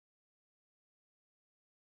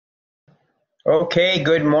Okay,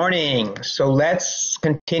 good morning. So let's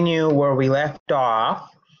continue where we left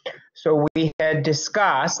off. So we had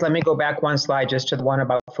discussed, let me go back one slide just to the one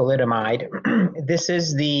about thalidomide. This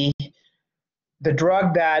is the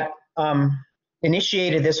drug that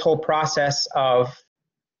initiated this whole process of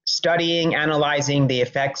studying, analyzing the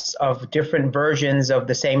effects of different versions of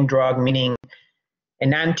the same drug, meaning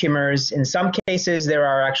enantiomers. In some cases, there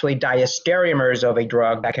are actually diastereomers of a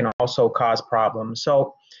drug that can also cause problems.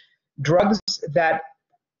 So drugs that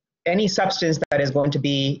any substance that is going to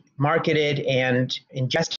be marketed and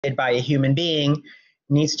ingested by a human being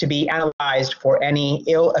needs to be analyzed for any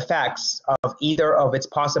ill effects of either of its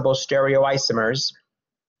possible stereoisomers.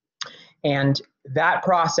 And that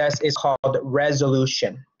process is called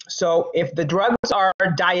resolution. So if the drugs are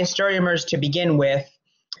diastereomers to begin with,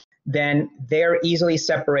 then they're easily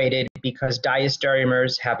separated because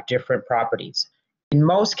diastereomers have different properties. In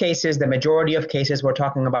most cases, the majority of cases, we're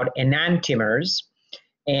talking about enantiomers.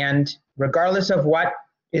 And regardless of what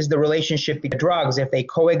is the relationship between drugs, if they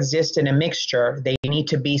coexist in a mixture, they need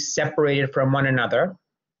to be separated from one another.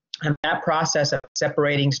 And that process of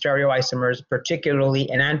separating stereoisomers, particularly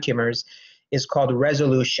enantiomers, is called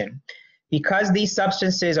resolution. Because these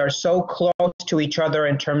substances are so close to each other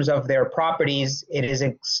in terms of their properties, it is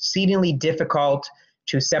exceedingly difficult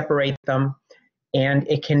to separate them, and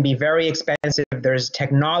it can be very expensive. There's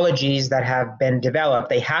technologies that have been developed.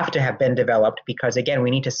 They have to have been developed because, again,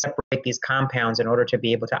 we need to separate these compounds in order to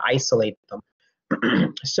be able to isolate them.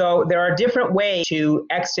 So there are different ways to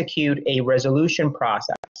execute a resolution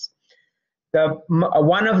process.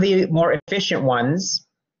 One of the more efficient ones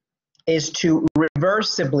is to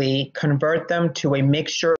reversibly convert them to a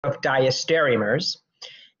mixture of diastereomers.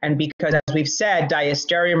 And because, as we've said,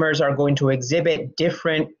 diastereomers are going to exhibit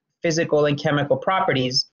different physical and chemical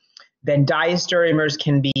properties, then diastereomers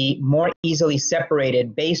can be more easily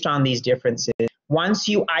separated based on these differences. Once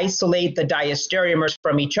you isolate the diastereomers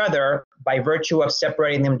from each other by virtue of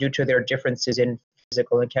separating them due to their differences in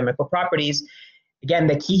physical and chemical properties, again,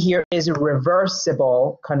 the key here is a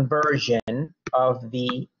reversible conversion of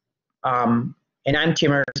the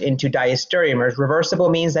enantiomers into diastereomers. Reversible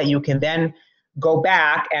means that you can then go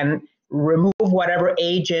back and remove whatever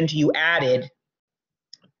agent you added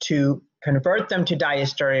to convert them to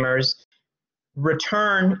diastereomers,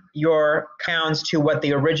 return your compounds to what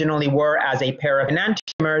they originally were as a pair of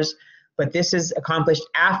enantiomers, but this is accomplished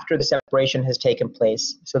after the separation has taken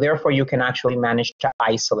place. So therefore, you can actually manage to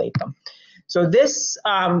isolate them. So this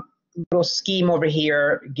little scheme over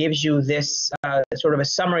here gives you this sort of a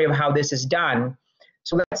summary of how this is done.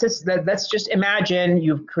 So let's just imagine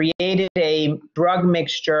you've created a drug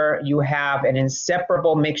mixture. You have an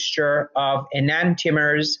inseparable mixture of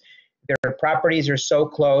enantiomers. Their properties are so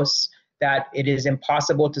close that it is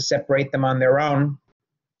impossible to separate them on their own.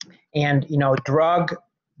 And let's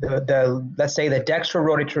say the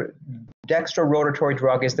dextrorotatory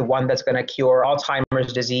drug is the one that's going to cure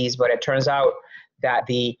Alzheimer's disease, but it turns out that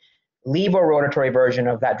the levorotatory version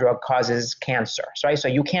of that drug causes cancer, right? So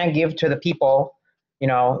you can't give to the people,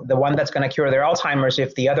 the one that's going to cure their Alzheimer's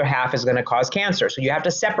if the other half is going to cause cancer. So you have to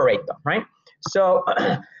separate them, right? So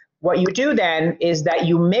what you do then is that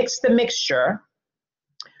you mix the mixture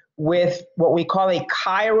with what we call a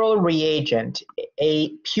chiral reagent, a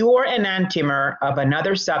pure enantiomer of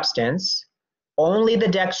another substance, only the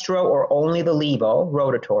dextro or only the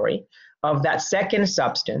levorotatory of that second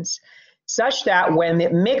substance, such that when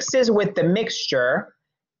it mixes with the mixture,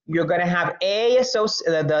 you're going to have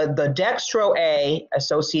the dextro A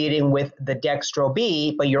associating with the dextro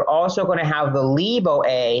B, but you're also going to have the levo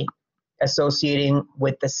A associating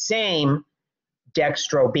with the same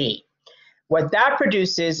dextro B. What that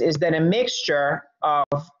produces is then a mixture of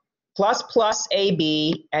plus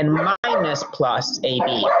AB and minus plus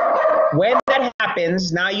AB. When that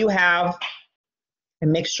happens, now you have a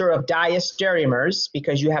mixture of diastereomers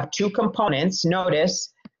because you have two components.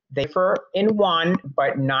 Notice they differ in one,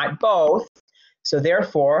 but not both. So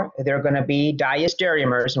therefore, they're going to be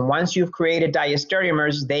diastereomers. And once you've created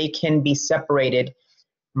diastereomers, they can be separated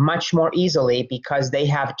much more easily because they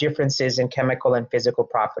have differences in chemical and physical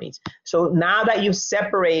properties. So now that you've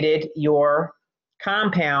separated your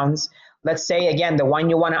compounds, let's say, again, the one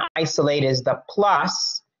you want to isolate is the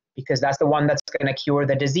plus, because that's the one that's going to cure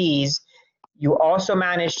the disease. You also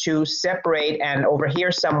manage to separate, and over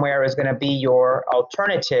here somewhere is going to be your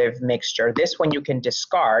alternative mixture. This one you can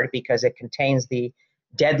discard because it contains the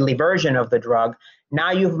deadly version of the drug.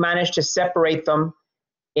 Now you've managed to separate them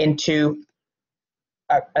into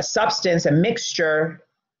a substance, a mixture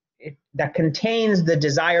that contains the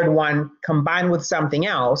desired one combined with something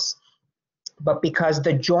else. But because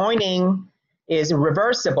the joining is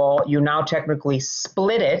reversible, you now technically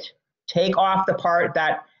split it, take off the part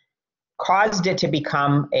that caused it to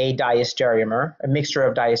become a diastereomer, a mixture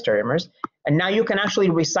of diastereomers, and now you can actually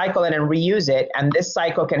recycle it and reuse it, and this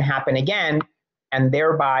cycle can happen again, and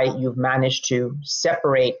thereby you've managed to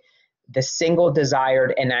separate the single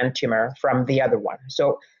desired enantiomer from the other one.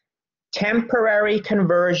 So temporary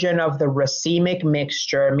conversion of the racemic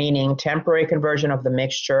mixture, meaning temporary conversion of the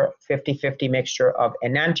mixture, 50-50 mixture of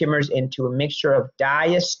enantiomers into a mixture of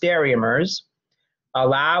diastereomers,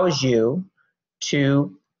 allows you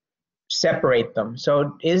to separate them.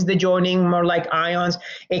 So is the joining more like ions?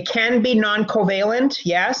 It can be non-covalent,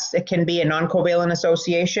 yes, it can be a non-covalent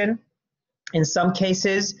association. In some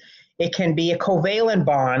cases, it can be a covalent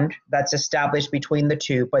bond that's established between the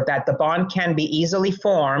two, but that the bond can be easily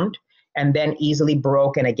formed and then easily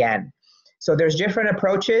broken again. So there's different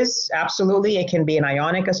approaches. Absolutely, it can be an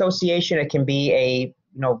ionic association. It can be a,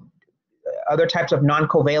 other types of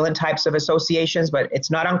non-covalent types of associations, but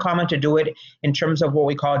it's not uncommon to do it in terms of what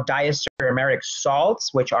we call diastereomeric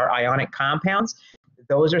salts, which are ionic compounds.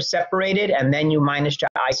 Those are separated, and then you manage to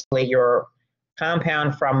isolate your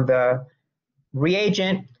compound from the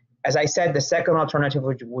reagent. As I said, the second alternative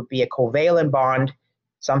would be a covalent bond,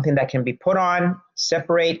 something that can be put on,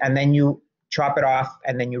 separate, and then you chop it off,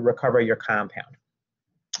 and then you recover your compound.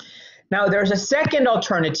 Now, there's a second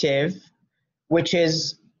alternative, which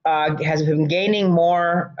is has been gaining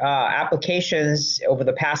more applications over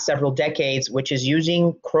the past several decades, which is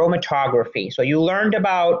using chromatography. So you learned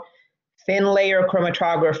about thin layer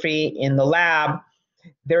chromatography in the lab.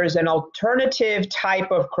 There is an alternative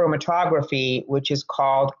type of chromatography, which is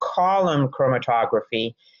called column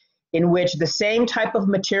chromatography, in which the same type of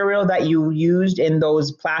material that you used in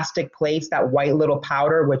those plastic plates, that white little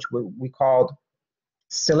powder, which we called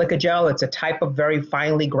silica gel, it's a type of very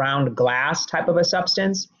finely ground glass type of a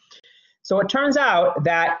substance. So it turns out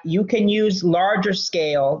that you can use larger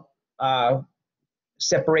scale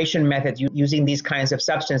separation methods using these kinds of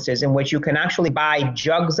substances, in which you can actually buy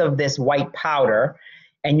jugs of this white powder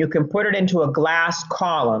and you can put it into a glass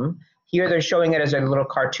column. Here they're showing it as a little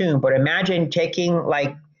cartoon, but imagine taking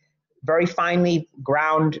like very finely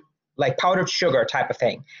ground, like powdered sugar type of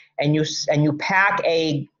thing, and you pack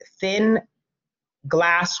a thin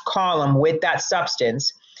glass column with that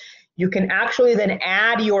substance. You can actually then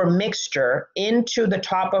add your mixture into the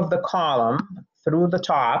top of the column through the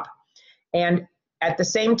top, and at the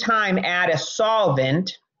same time add a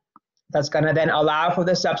solvent that's going to then allow for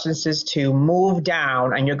the substances to move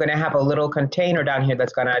down, and you're going to have a little container down here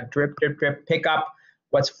that's going to drip, drip, drip, pick up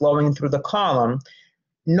what's flowing through the column.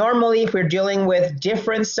 Normally, if we're dealing with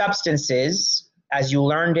different substances, as you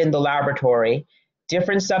learned in the laboratory,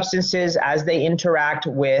 different substances as they interact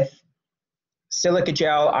with silica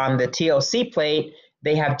gel on the TLC plate,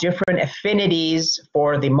 they have different affinities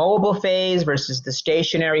for the mobile phase versus the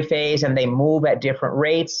stationary phase, and they move at different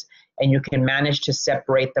rates, and you can manage to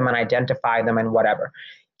separate them and identify them and whatever.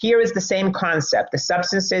 Here is the same concept. The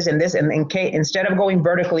substances in this, instead of going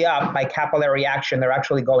vertically up by capillary action, they're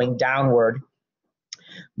actually going downward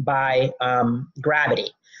by gravity.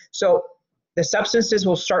 So the substances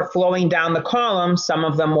will start flowing down the column. Some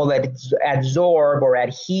of them will absorb or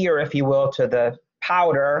adhere, if you will, to the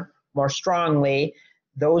powder more strongly.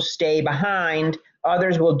 Those stay behind.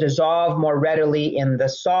 Others will dissolve more readily in the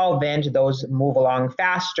solvent. Those move along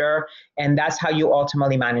faster, and that's how you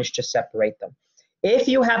ultimately manage to separate them. If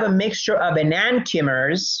you have a mixture of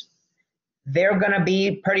enantiomers, they're going to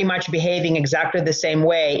be pretty much behaving exactly the same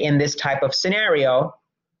way in this type of scenario.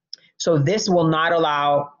 So this will not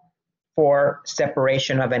allow for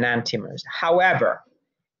separation of enantiomers. However,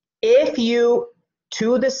 if you,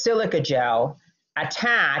 to the silica gel,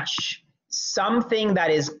 attach something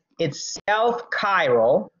that is itself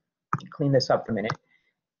chiral, clean this up for a minute,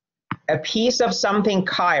 a piece of something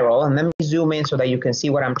chiral, and let me zoom in so that you can see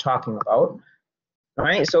what I'm talking about. All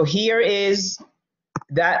right, so here is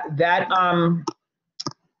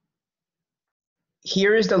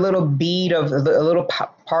here is the little bead of the little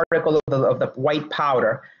particle of the white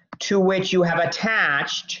powder, to which you have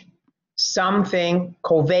attached something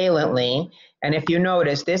covalently. And if you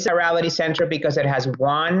notice, this chirality center, because it has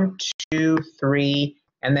 1, 2, 3,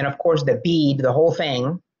 and then of course the bead, the whole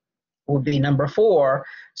thing would be number 4.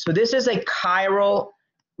 So this is a chiral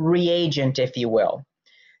reagent, if you will.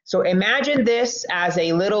 So imagine this as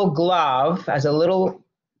a little glove, as a little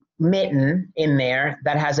mitten in there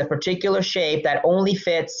that has a particular shape that only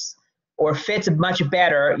fits, or fits much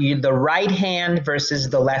better, the right hand versus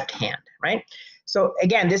the left hand, right? So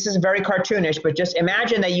again, this is very cartoonish, but just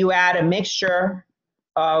imagine that you add a mixture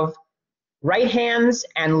of right hands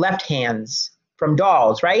and left hands from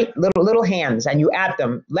dolls, right? Little hands, and you add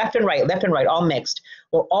them left and right, all mixed.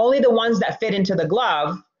 Well, only the ones that fit into the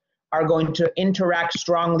glove are going to interact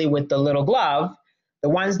strongly with the little glove. The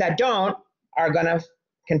ones that don't are going to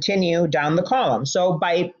continue down the column. So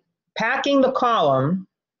by packing the column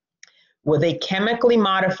with a chemically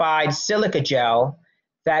modified silica gel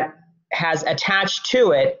that has attached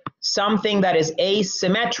to it something that is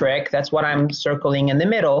asymmetric, that's what I'm circling in the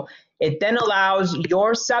middle, it then allows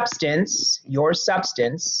your substance,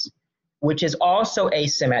 which is also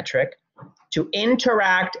asymmetric, to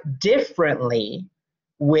interact differently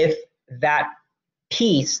with that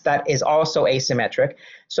piece that is also asymmetric.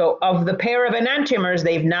 So of the pair of enantiomers,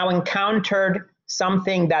 they've now encountered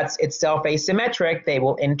something that's itself asymmetric. They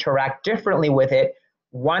will interact differently with it.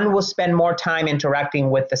 One will spend more time interacting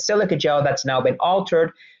with the silica gel that's now been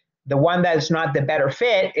altered. The one that's not the better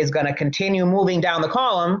fit is going to continue moving down the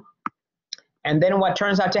column. And then what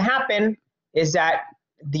turns out to happen is that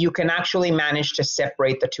you can actually manage to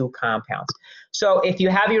separate the two compounds. So if you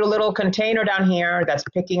have your little container down here that's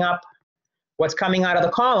picking up what's coming out of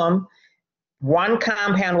the column, one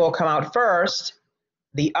compound will come out first,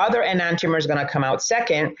 the other enantiomer is going to come out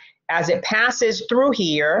second. As it passes through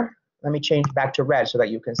here, let me change back to red so that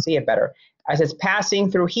you can see it better. As it's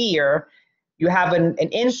passing through here, you have an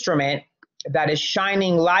instrument that is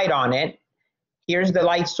shining light on it. Here's the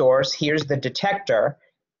light source, here's the detector.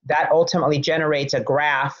 That ultimately generates a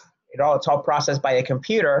graph. It's all processed by a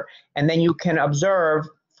computer, and then you can observe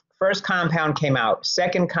first compound came out,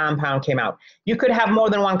 second compound came out. You could have more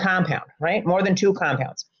than one compound, right? More than two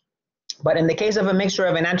compounds. But in the case of a mixture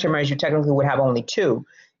of enantiomers, you technically would have only two.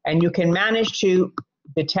 And you can manage to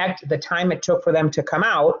detect the time it took for them to come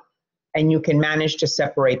out, and you can manage to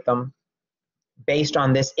separate them based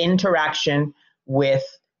on this interaction with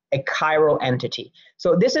a chiral entity.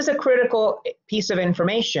 So this is a critical piece of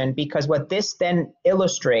information, because what this then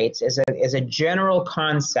illustrates is a general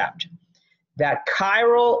concept that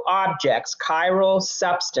chiral objects, chiral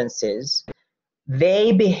substances,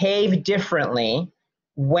 they behave differently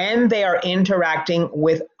when they are interacting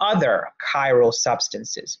with other chiral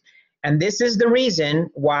substances. And this is the reason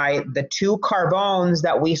why the two carbones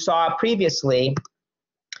that we saw previously,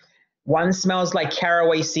 one smells like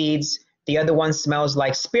caraway seeds, the other one smells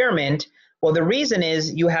like spearmint. Well, the reason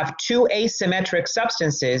is you have two asymmetric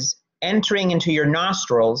substances entering into your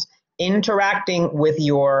nostrils, interacting with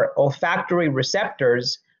your olfactory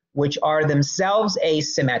receptors, which are themselves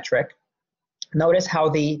asymmetric. Notice how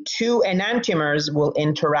the two enantiomers will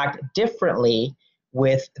interact differently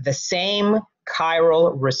with the same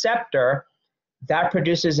chiral receptor. That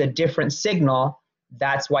produces a different signal.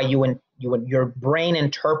 That's why your brain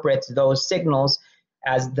interprets those signals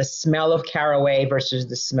as the smell of caraway versus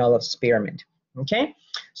the smell of spearmint. Okay,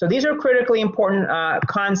 so these are critically important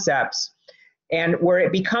concepts, and where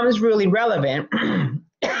it becomes really relevant,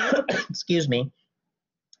 excuse me,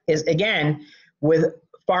 is again with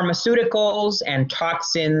pharmaceuticals and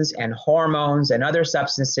toxins and hormones and other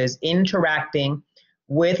substances interacting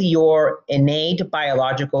with your innate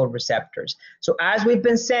biological receptors. So as we've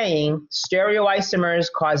been saying,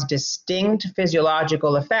 stereoisomers cause distinct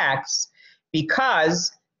physiological effects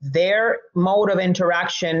because their mode of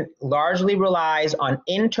interaction largely relies on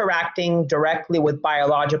interacting directly with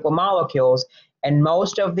biological molecules, and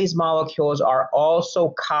most of these molecules are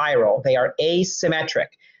also chiral. They are asymmetric.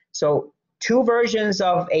 So two versions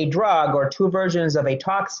of a drug or two versions of a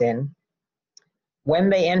toxin, when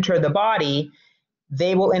they enter the body,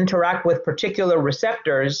 they will interact with particular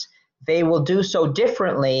receptors. They will do so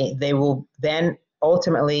differently. They will then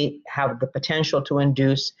ultimately have the potential to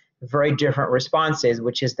induce very different responses,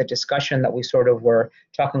 which is the discussion that we sort of were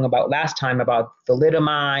talking about last time about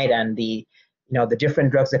thalidomide and the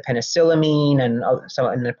different drugs, the penicillamine and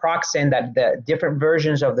naproxen, that the different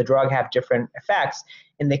versions of the drug have different effects.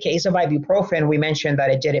 In the case of ibuprofen, we mentioned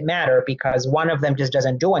that it didn't matter because one of them just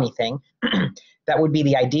doesn't do anything. That would be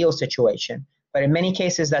the ideal situation. But in many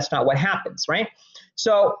cases, that's not what happens, right?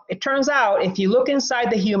 So it turns out if you look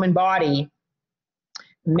inside the human body,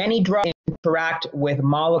 many drugs interact with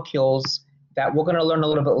molecules that we're going to learn a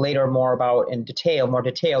little bit later more about in more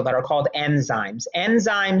detail, that are called enzymes.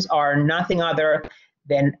 Enzymes are nothing other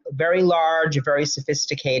than very large, very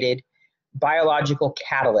sophisticated biological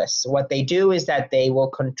catalysts. What they do is that they will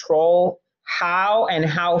control how and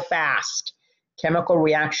how fast chemical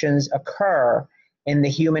reactions occur in the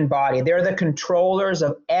human body. They're the controllers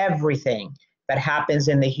of everything that happens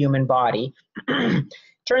in the human body.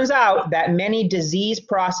 Turns out that many disease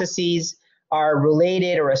processes are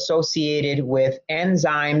related or associated with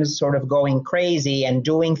enzymes sort of going crazy and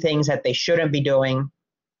doing things that they shouldn't be doing.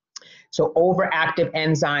 So overactive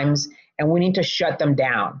enzymes, and we need to shut them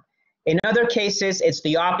down. In other cases, it's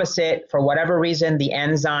the opposite. For whatever reason, the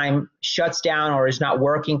enzyme shuts down or is not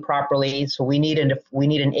working properly. So we need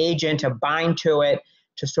an agent to bind to it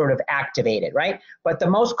to sort of activate it, right? But the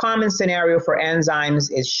most common scenario for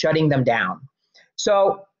enzymes is shutting them down.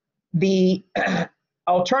 So the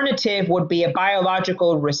alternative would be a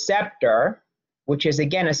biological receptor, which is,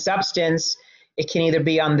 again, a substance. It can either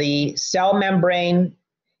be on the cell membrane,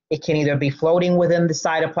 it can either be floating within the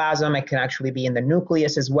cytoplasm, it can actually be in the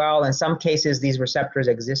nucleus as well. In some cases, these receptors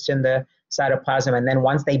exist in the cytoplasm, and then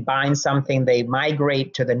once they bind something, they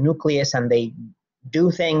migrate to the nucleus and they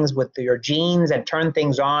do things with your genes and turn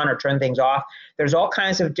things on or turn things off. There's all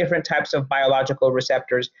kinds of different types of biological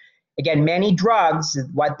receptors. Again, many drugs,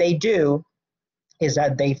 what they do is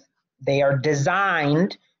that they are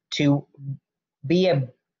designed to be a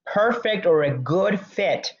perfect or a good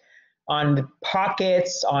fit on the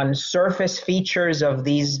pockets, on surface features of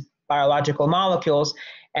these biological molecules,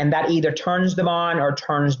 and that either turns them on or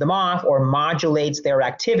turns them off or modulates their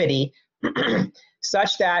activity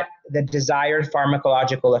such that the desired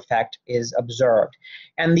pharmacological effect is observed.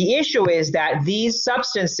 And the issue is that these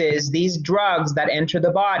substances, these drugs that enter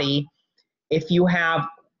the body, if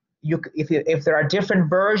there are different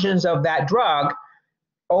versions of that drug,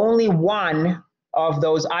 only one of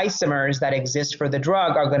those isomers that exist for the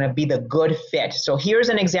drug are going to be the good fit. So here's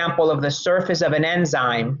an example of the surface of an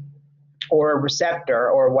enzyme or a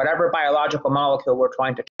receptor or whatever biological molecule we're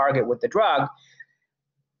trying to target with the drug.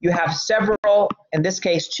 You have several, in this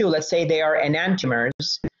case two, let's say they are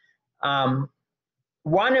enantiomers.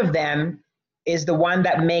 One of them is the one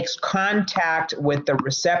that makes contact with the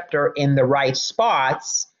receptor in the right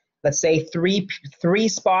spots. Let's say three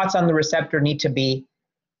spots on the receptor need to be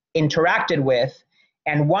interacted with,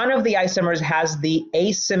 and one of the isomers has the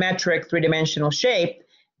asymmetric three-dimensional shape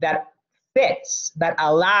that fits, that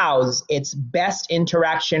allows its best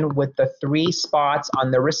interaction with the three spots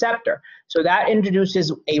on the receptor. So that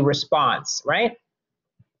introduces a response, right?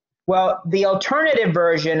 Well, the alternative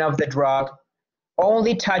version of the drug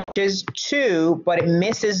only touches two, but it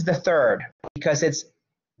misses the third because it's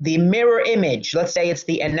the mirror image. Let's say it's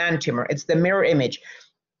the enantiomer, it's the mirror image.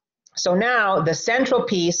 So now the central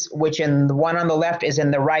piece, which in the one on the left is in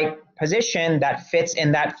the right position, that fits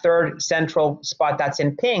in that third central spot that's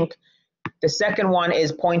in pink, the second one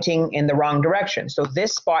is pointing in the wrong direction. So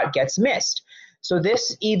this spot gets missed. So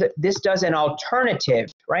this does an alternative,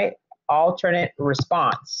 right? Alternate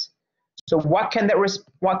response. So what can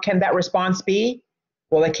that response be?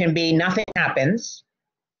 Well, it can be nothing happens.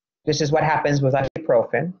 This is what happens with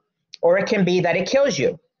ibuprofen. Or it can be that it kills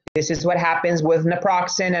you. This is what happens with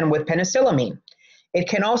naproxen and with penicillamine. It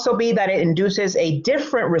can also be that it induces a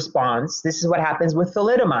different response. This is what happens with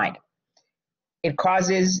thalidomide. It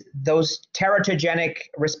causes those teratogenic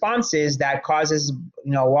responses that causes,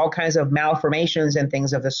 all kinds of malformations and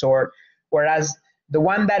things of the sort, whereas the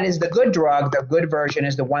one that is the good drug, the good version,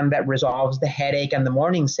 is the one that resolves the headache and the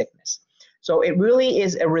morning sickness. So it really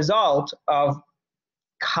is a result of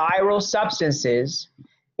chiral substances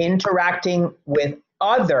interacting with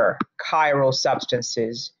other chiral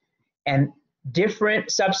substances, and different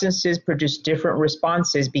substances produce different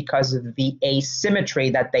responses because of the asymmetry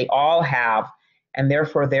that they all have, and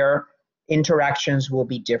therefore their interactions will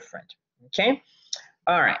be different. Okay?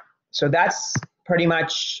 All right, so that's pretty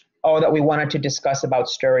much all that we wanted to discuss about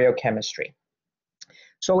stereochemistry.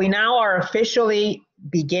 So we now are officially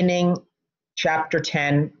beginning chapter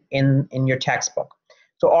 10 in your textbook.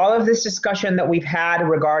 So all of this discussion that we've had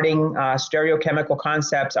regarding stereochemical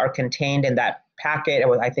concepts are contained in that packet.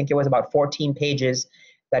 I think it was about 14 pages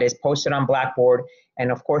that is posted on Blackboard.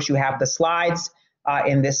 And of course, you have the slides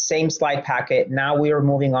in this same slide packet. Now we are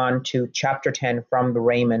moving on to chapter 10 from the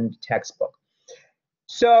Raymond textbook.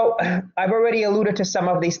 So I've already alluded to some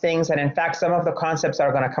of these things, and in fact, some of the concepts that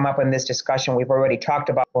are going to come up in this discussion we've already talked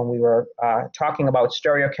about when we were talking about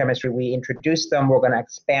stereochemistry. We introduced them. We're going to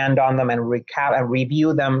expand on them and recap and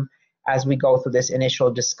review them as we go through this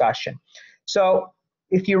initial discussion. So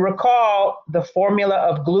if you recall, the formula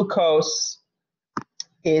of glucose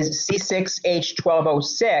is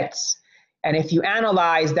C6H12O6, and if you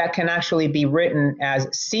analyze, that can actually be written as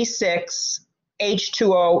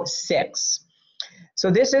C6H2O6. So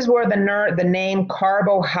this is where the name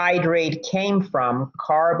carbohydrate came from.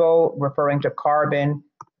 Carbo referring to carbon,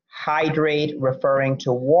 hydrate referring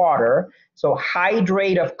to water. So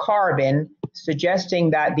hydrate of carbon, suggesting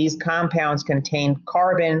that these compounds contain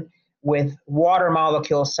carbon with water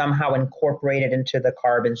molecules somehow incorporated into the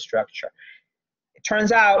carbon structure. It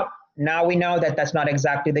turns out, now we know that that's not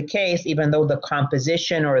exactly the case, even though the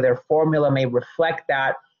composition or their formula may reflect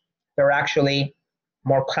that. They're actually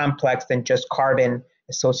more complex than just carbon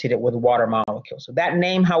associated with water molecules. So that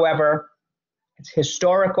name, however, it's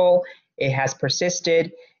historical, it has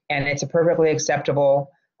persisted, and it's a perfectly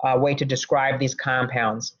acceptable way to describe these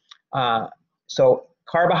compounds. So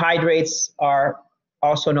carbohydrates are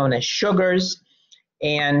also known as sugars,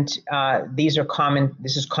 and this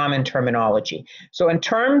is common terminology. So in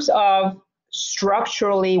terms of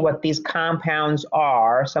structurally what these compounds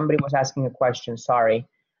are, somebody was asking a question, sorry.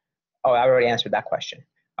 Oh, I already answered that question.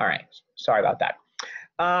 All right, sorry about that.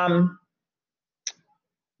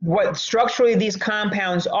 What structurally these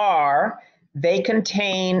compounds are, they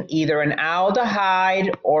contain either an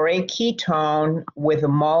aldehyde or a ketone with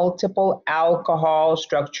multiple alcohol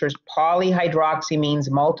structures. Polyhydroxy means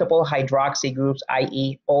multiple hydroxy groups,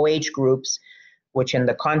 i.e. OH groups, which in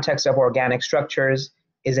the context of organic structures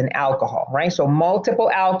is an alcohol, right? So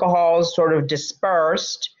multiple alcohols sort of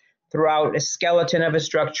dispersed throughout a skeleton of a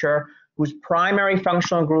structure whose primary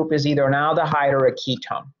functional group is either an aldehyde or a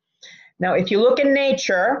ketone. Now, if you look in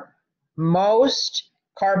nature, most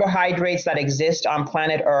carbohydrates that exist on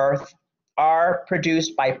planet Earth are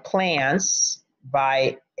produced by plants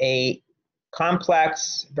by a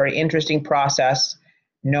complex, very interesting process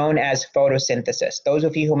known as photosynthesis. Those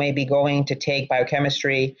of you who may be going to take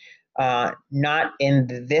biochemistry, not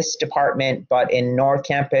in this department, but in North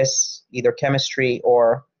Campus, either chemistry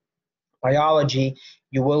or biology,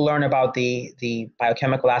 you will learn about the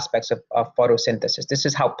biochemical aspects of photosynthesis. This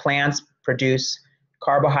is how plants produce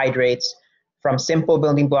carbohydrates from simple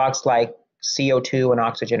building blocks like CO2 and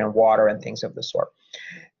oxygen and water and things of the sort.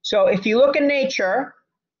 So if you look in nature,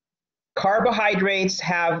 carbohydrates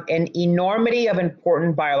have an enormity of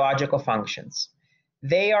important biological functions.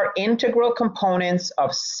 They are integral components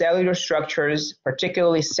of cellular structures,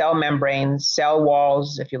 particularly cell membranes, cell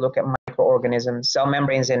walls, if you look at microorganisms, cell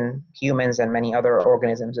membranes in humans and many other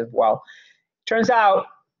organisms as well. Turns out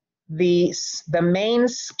the main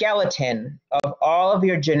skeleton of all of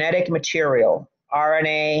your genetic material,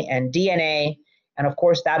 RNA and DNA, and of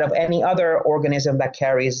course that of any other organism that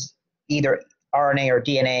carries either RNA or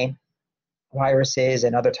DNA, viruses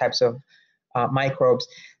and other types of microbes,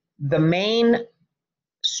 the main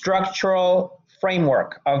structural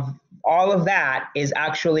framework of all of that is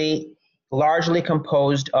actually largely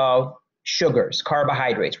composed of sugars,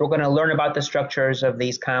 carbohydrates. We're going to learn about the structures of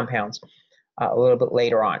these compounds a little bit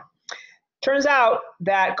later on. Turns out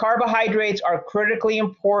that carbohydrates are critically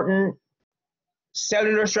important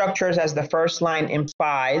cellular structures, as the first line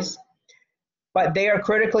implies, but they are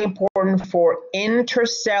critically important for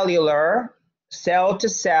intercellular, cell to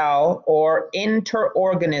cell, or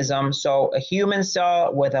interorganism, so a human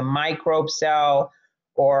cell with a microbe cell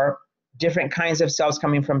or different kinds of cells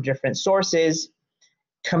coming from different sources,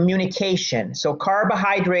 communication. So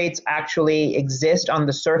carbohydrates actually exist on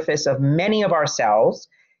the surface of many of our cells.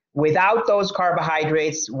 Without those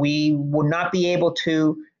carbohydrates, we would not be able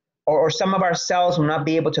to, or some of our cells will not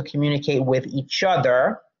be able to communicate with each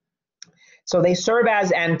other. So they serve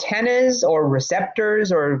as antennas or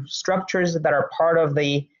receptors or structures that are part of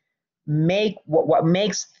what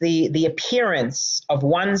makes the appearance of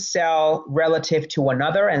one cell relative to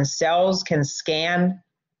another, and cells can scan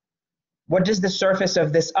what does the surface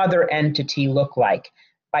of this other entity look like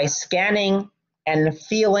by scanning and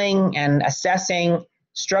feeling and assessing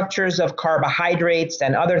structures of carbohydrates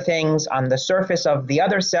and other things on the surface of the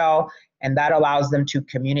other cell, and that allows them to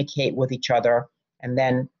communicate with each other and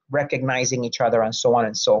then recognizing each other and so on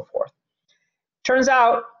and so forth. Turns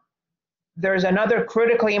out there's another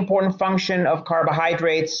critically important function of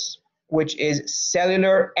carbohydrates, which is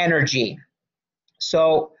cellular energy.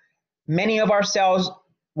 So many of our cells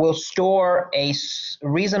will store a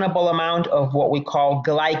reasonable amount of what we call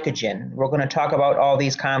glycogen. We're going to talk about all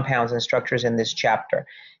these compounds and structures in this chapter.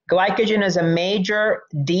 Glycogen is a major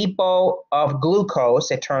depot of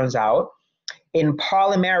glucose, it turns out, in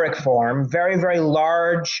polymeric form, very, very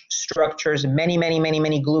large structures, many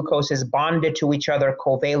glucoses bonded to each other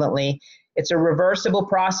covalently. It's a reversible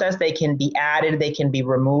process. They can be added, they can be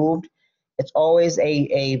removed. It's always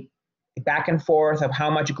a back and forth of how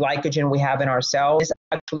much glycogen we have in our cells. This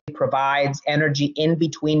actually provides energy in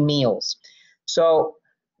between meals. So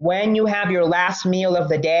when you have your last meal of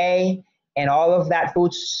the day and all of that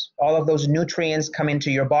foods, all of those nutrients come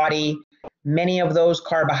into your body, many of those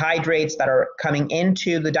carbohydrates that are coming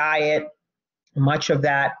into the diet, much of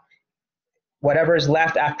that, whatever is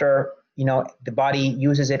left after, the body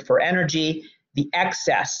uses it for energy, the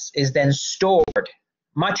excess is then stored.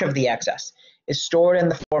 Much of the excess is stored in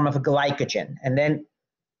the form of glycogen. And then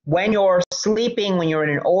when you're sleeping, when you're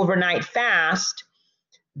in an overnight fast,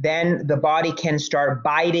 then the body can start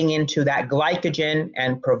biting into that glycogen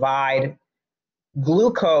and provide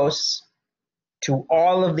glucose to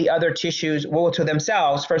all of the other tissues, well, to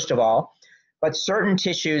themselves, first of all, but certain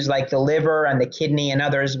tissues like the liver and the kidney and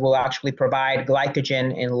others will actually provide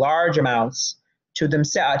glycogen in large amounts to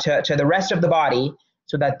themselves, to the rest of the body,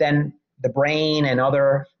 so that then the brain and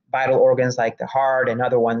other vital organs like the heart and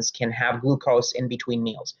other ones can have glucose in between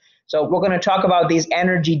meals. So we're going to talk about these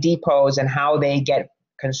energy depots and how they get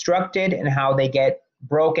constructed and how they get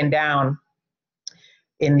broken down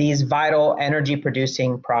in these vital energy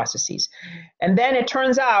producing processes. And then it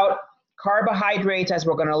turns out carbohydrates, as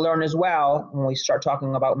we're going to learn as well when we start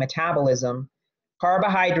talking about metabolism,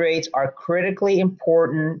 carbohydrates are critically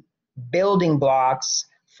important building blocks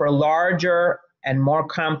for larger and more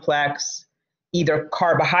complex either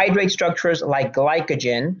carbohydrate structures like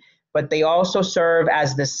glycogen, but they also serve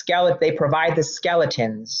as the skeleton, they provide the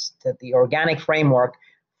skeletons, the organic framework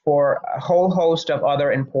for a whole host of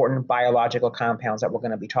other important biological compounds that we're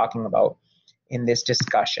going to be talking about in this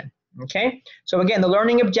discussion. Okay, so again, the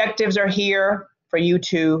learning objectives are here for you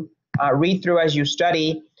to read through as you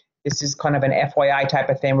study. This is kind of an FYI type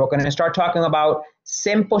of thing. We're going to start talking about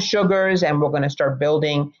simple sugars, and we're going to start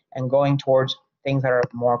building and going towards things that are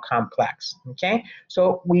more complex. Okay,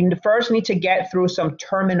 so we first need to get through some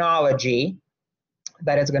terminology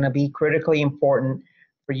that is going to be critically important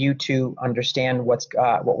for you to understand what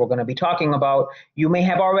we're going to be talking about. You may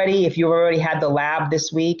have already, if you've already had the lab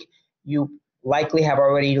this week, you likely have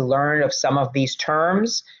already learned of some of these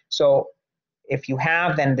terms. So if you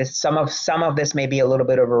have, then some of this may be a little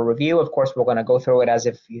bit of a review. Of course, we're going to go through it as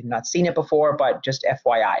if you've not seen it before, but just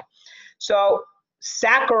FYI. So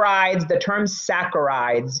saccharides, the term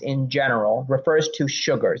saccharides in general refers to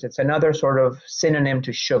sugars. It's another sort of synonym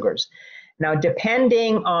to sugars. Now,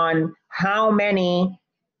 depending on how many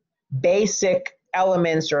basic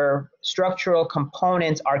elements or structural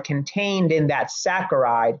components are contained in that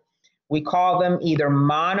saccharide, we call them either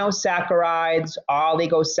monosaccharides,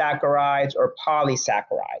 oligosaccharides, or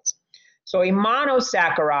polysaccharides. So a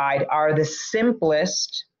monosaccharide are the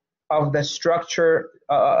simplest of the structure,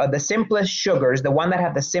 the simplest sugars, the one that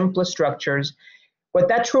have the simplest structures. What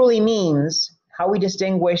that truly means, how we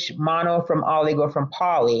distinguish mono from oligo from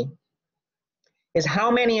poly, is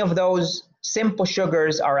how many of those simple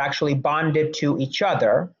sugars are actually bonded to each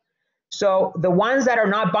other. So the ones that are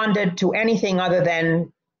not bonded to anything other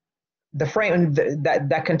than the frame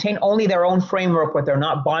that contain only their own framework, but they're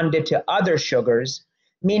not bonded to other sugars,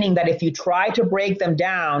 meaning that if you try to break them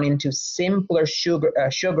down into simpler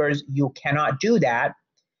sugars, you cannot do that.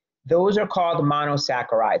 Those are called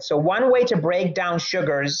monosaccharides. So one way to break down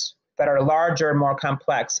sugars that are larger, more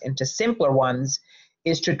complex into simpler ones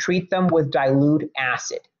is to treat them with dilute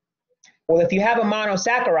acid. Well, if you have a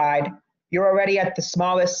monosaccharide, you're already at the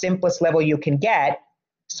smallest, simplest level you can get.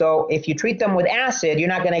 So if you treat them with acid, you're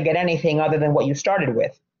not going to get anything other than what you started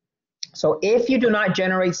with. So if you do not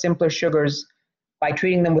generate simpler sugars by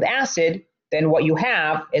treating them with acid, then what you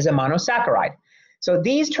have is a monosaccharide. So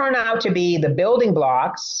these turn out to be the building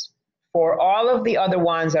blocks for all of the other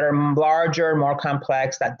ones that are larger, more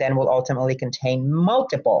complex, that then will ultimately contain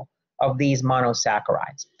multiple of these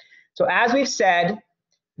monosaccharides. So as we've said,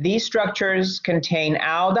 these structures contain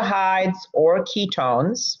aldehydes or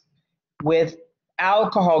ketones with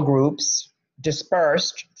alcohol groups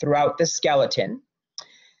dispersed throughout the skeleton.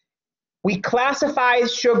 We classify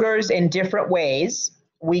sugars in different ways.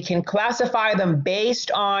 We can classify them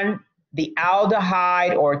based on the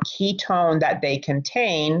aldehyde or ketone that they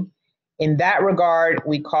contain. In that regard,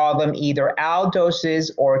 we call them either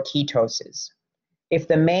aldoses or ketoses. If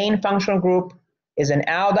the main functional group is an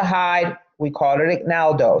aldehyde, we call it an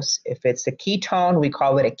aldose. If it's a ketone, we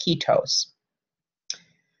call it a ketose.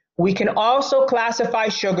 We can also classify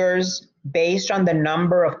sugars based on the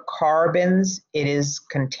number of carbons it is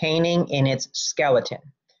containing in its skeleton.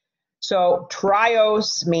 So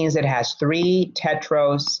triose means it has 3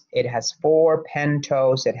 tetrose, it has 4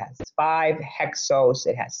 pentose, it has 5 hexose,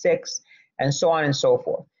 it has 6, and so on and so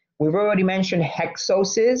forth. We've already mentioned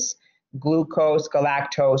hexoses, glucose,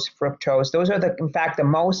 galactose, fructose. Those are, in fact, the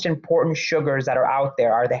most important sugars that are out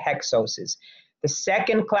there are the hexoses. The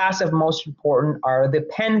second class of most important are the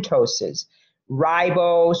pentoses,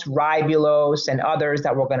 ribose, ribulose, and others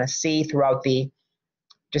that we're going to see throughout the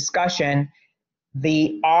discussion.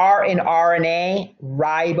 The R in RNA,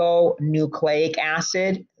 ribonucleic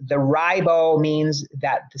acid. The ribo means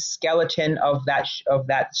that the skeleton of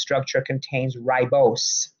that structure contains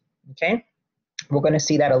ribose. Okay, we're going to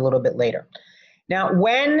see that a little bit later. Now,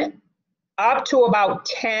 when up to about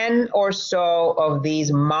 10 or so of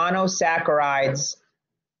these monosaccharides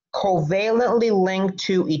covalently link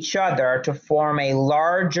to each other to form a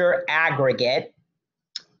larger aggregate,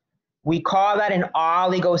 We call that an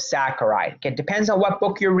oligosaccharide. It depends on what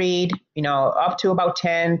book you read, you know, up to about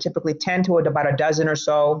 10, typically 10 to about a dozen or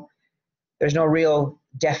so. There's no real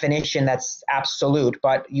definition that's absolute,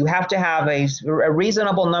 but you have to have a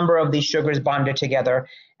reasonable number of these sugars bonded together.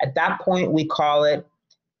 At that point, we call it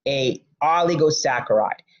a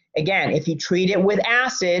oligosaccharide. Again, if you treat it with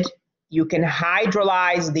acid, you can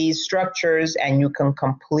hydrolyze these structures and you can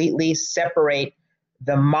completely separate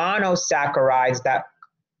the monosaccharides that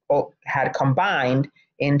had combined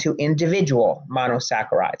into individual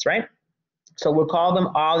monosaccharides, right? So we'll call them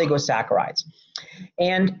oligosaccharides.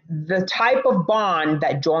 And the type of bond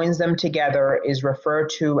that joins them together is referred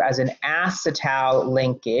to as an acetal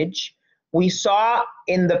linkage. We saw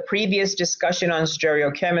in the previous discussion on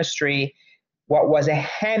stereochemistry what was a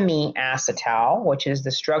hemiacetal, which is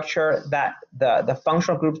the structure that the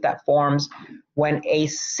functional group that forms when a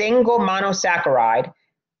single monosaccharide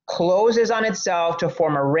closes on itself to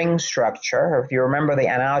form a ring structure. Or if you remember the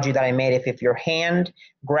analogy that I made, if your hand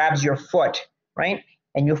grabs your foot, right,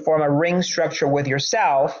 and you form a ring structure with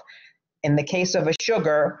yourself, in the case of a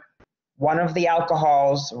sugar, one of the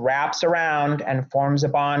alcohols wraps around and forms a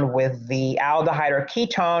bond with the aldehyde or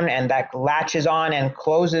ketone, and that latches on and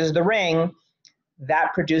closes the ring.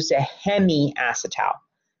 That produces a hemiacetal.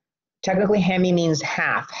 Technically, hemi means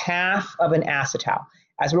half of an acetal.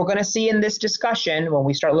 As we're going to see in this discussion, when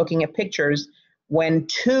we start looking at pictures, when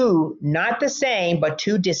two, not the same, but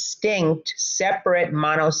two distinct, separate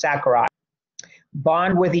monosaccharides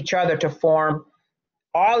bond with each other to form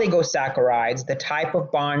oligosaccharides, the type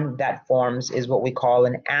of bond that forms is what we call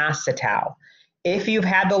an acetal. If you've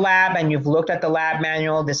had the lab and you've looked at the lab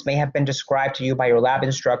manual, this may have been described to you by your lab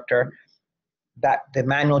instructor, that the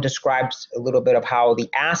manual describes a little bit of how the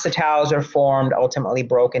acetals are formed, ultimately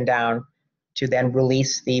broken down to then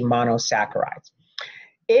release the monosaccharides.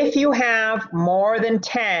 If you have more than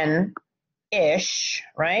 10-ish,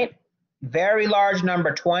 right, very large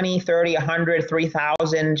number, 20, 30, 100,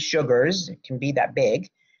 3,000 sugars, it can be that big,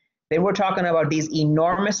 then we're talking about these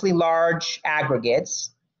enormously large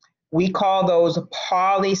aggregates. We call those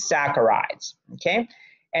polysaccharides, okay?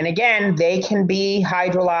 And again, they can be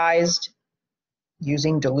hydrolyzed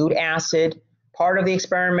using dilute acid. Part of the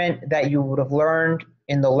experiment that you would have learned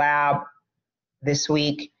in the lab this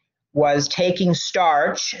week was taking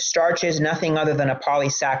starch. Starch is nothing other than a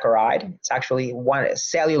polysaccharide. It's actually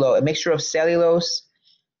a mixture of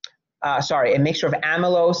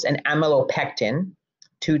amylose and amylopectin,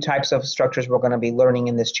 two types of structures we're going to be learning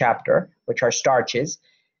in this chapter, which are starches.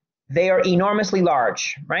 They are enormously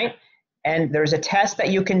large, right? And there's a test that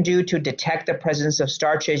you can do to detect the presence of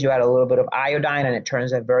starches. You add a little bit of iodine and it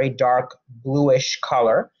turns a very dark bluish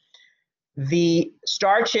color. The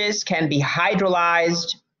starches can be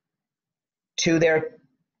hydrolyzed to their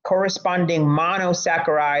corresponding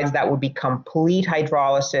monosaccharides. That would be complete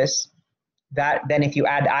hydrolysis. That then if you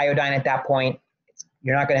add iodine at that point,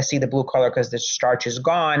 you're not going to see the blue color because the starch is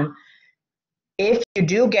gone. If you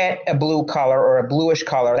do get a blue color or a bluish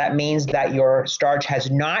color, that means that your starch has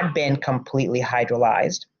not been completely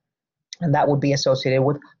hydrolyzed, and that would be associated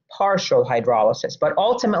with partial hydrolysis. But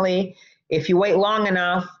ultimately, if you wait long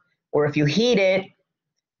enough or if you heat it,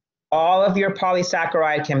 all of your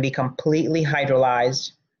polysaccharide can be completely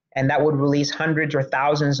hydrolyzed, and that would release hundreds or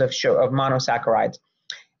thousands of monosaccharides,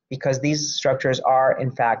 because these structures are, in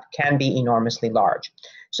fact, can be enormously large.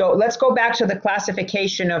 So let's go back to the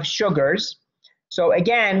classification of sugars. So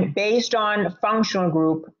again, based on functional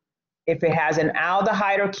group, if it has an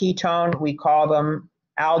aldehyde or ketone, we call them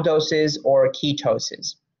aldoses or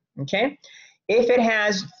ketoses, okay? If it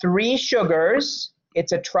has 3 sugars,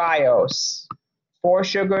 it's a triose. 4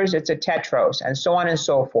 sugars, it's a tetrose, and so on and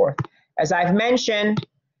so forth. As I've mentioned,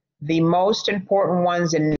 the most important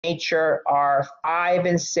ones in nature are 5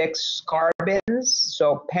 and 6 carbons,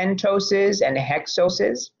 so pentoses and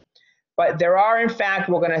hexoses. But there are, in fact,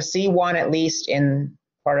 we're going to see one at least in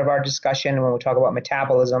part of our discussion when we talk about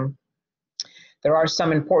metabolism. There are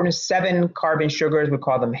some important 7 carbon sugars, we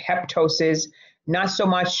call them heptoses. Not so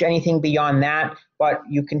much anything beyond that, but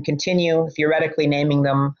you can continue theoretically naming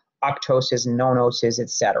them octoses, nonoses,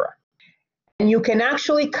 etc. And you can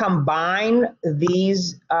actually combine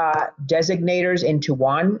these designators into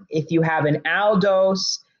one. If you have an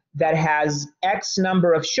aldose that has X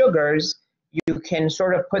number of sugars, you can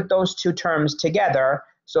sort of put those two terms together.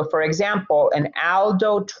 So for example, an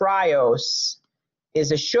aldotriose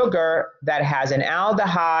is a sugar that has an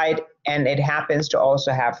aldehyde and it happens to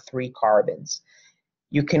also have 3 carbons.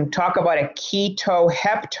 You can talk about a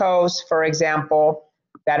ketoheptose, for example,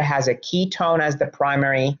 that has a ketone as the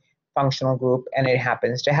primary functional group and it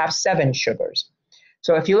happens to have 7 sugars.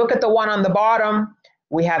 So if you look at the one on the bottom,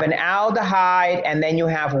 we have an aldehyde, and then you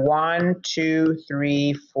have 1, 2,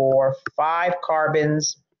 3, 4, 5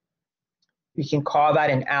 carbons. We can call that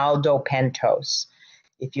an aldopentose.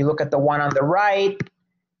 If you look at the one on the right,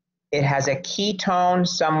 it has a ketone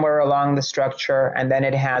somewhere along the structure, and then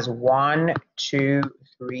it has 1, 2,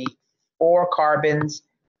 3, 4 carbons.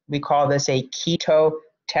 We call this a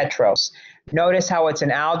ketotetrose. Notice how it's an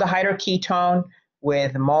aldehyde or ketone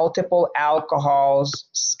with multiple alcohols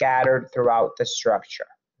scattered throughout the structure,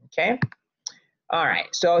 okay? All right,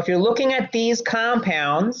 so if you're looking at these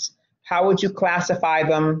compounds, how would you classify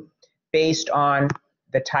them based on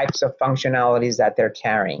the types of functionalities that they're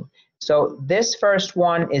carrying? So this first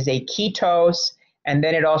one is a ketose, and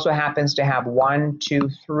then it also happens to have 1, 2,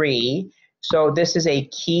 3. So this is a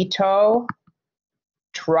ketotriose,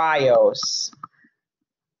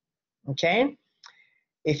 okay?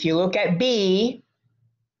 If you look at B,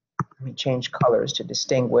 let me change colors to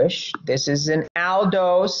distinguish. This is an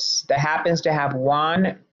aldose that happens to have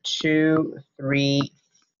 1, 2, 3,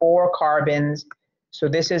 4 carbons. So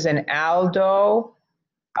this is an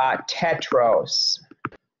aldotetrose.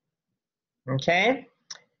 Okay?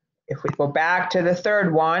 If we go back to the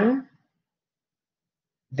third one,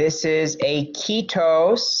 this is a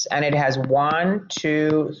ketose, and it has 1,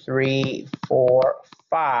 2, 3, 4,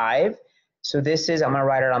 5. So this is, I'm going to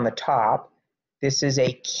write it on the top. This is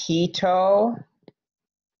a ketopentose.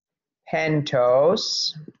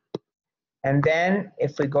 And then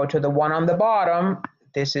if we go to the one on the bottom,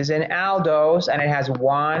 this is an aldose, and it has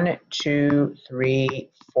 1, 2, 3,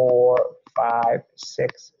 4, 5,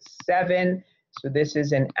 6, 7. So this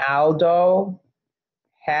is an aldoheptose.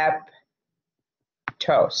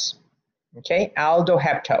 Okay,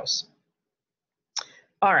 aldoheptose.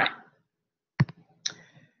 All right.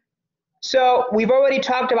 So we've already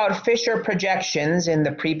talked about Fisher projections in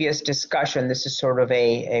the previous discussion. This is sort of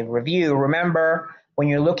a review. Remember, when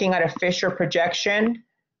you're looking at a Fisher projection,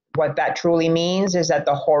 what that truly means is that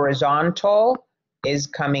the horizontal is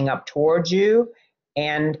coming up towards you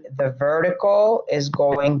and the vertical is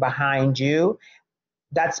going behind you.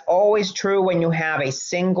 That's always true when you have a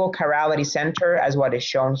single chirality center, as what is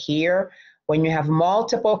shown here. When you have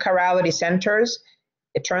multiple chirality centers,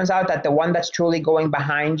 it turns out that the one that's truly going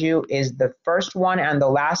behind you is the first one and the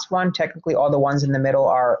last one. Technically, all the ones in the middle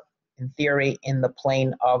are, in theory, in the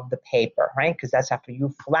plane of the paper, right? Because that's after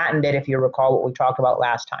you flattened it, if you recall what we talked about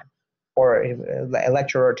last time, or a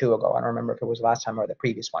lecture or two ago. I don't remember if it was last time or the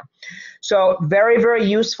previous one. So very, very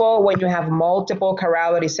useful when you have multiple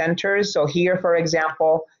chirality centers. So here, for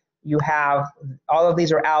example, you have, all of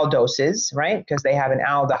these are aldoses, right? Because they have an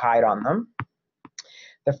aldehyde on them.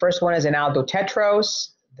 The first one is an aldotetrose.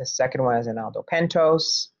 The second one is an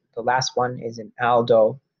aldopentose. The last one is an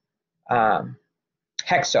aldohexose,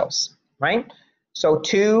 right? So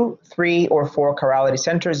 2, 3, or 4 chirality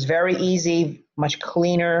centers, very easy, much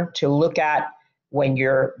cleaner to look at when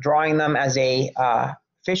you're drawing them as a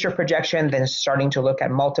Fisher projection than starting to look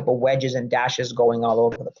at multiple wedges and dashes going all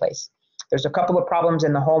over the place. There's a couple of problems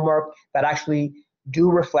in the homework that actually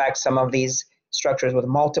do reflect some of these structures with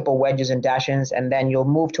multiple wedges and dashes, and then you'll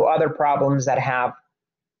move to other problems that have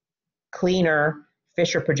cleaner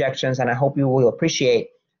Fisher projections, and I hope you will appreciate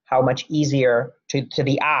how much easier to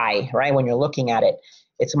the eye, right, when you're looking at it.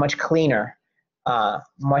 It's much cleaner,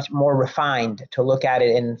 much more refined to look at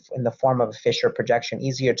it in the form of a Fisher projection,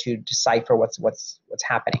 easier to decipher what's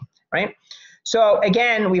happening, right? So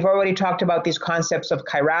again, we've already talked about these concepts of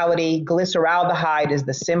chirality. Glyceraldehyde is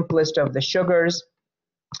the simplest of the sugars.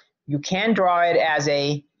 You can draw it as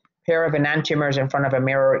a pair of enantiomers in front of a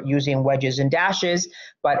mirror using wedges and dashes,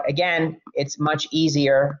 but again, it's much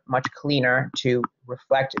easier, much cleaner to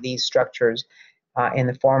reflect these structures in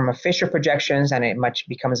the form of Fisher projections, and it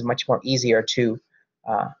becomes much more easy to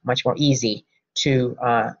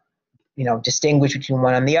distinguish between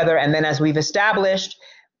one and the other. And then, as we've established,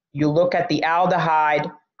 you look at the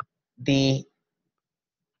aldehyde, the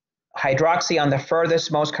hydroxy on the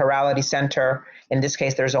furthest most chirality center. In this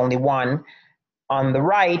case, there's only one. On the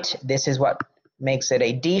right, this is what makes it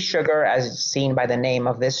a D sugar, as seen by the name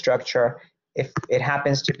of this structure. If it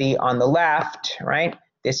happens to be on the left, right,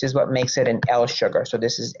 this is what makes it an L sugar. So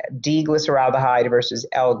this is D-glyceraldehyde versus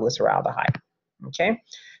L-glyceraldehyde, okay?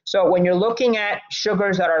 So when you're looking at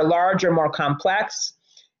sugars that are larger, more complex,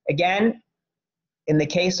 again, in the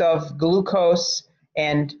case of glucose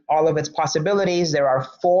and all of its possibilities, there are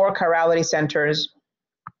 4 chirality centers.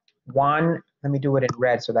 One, let me do it in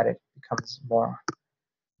red so that it becomes more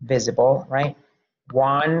visible, right?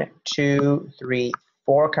 1, 2, 3,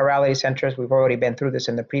 4 chirality centers. We've already been through this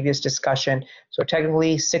in the previous discussion. So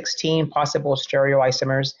technically 16 possible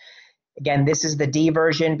stereoisomers. Again, this is the D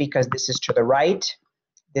version because this is to the right.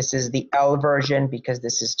 This is the L version because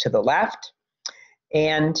this is to the left.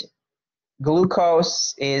 And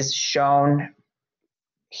glucose is shown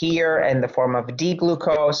here in the form of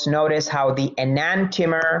D-glucose. Notice how the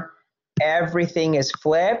enantiomer, everything is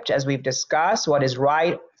flipped as we've discussed. What is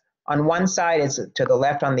right on one side is to the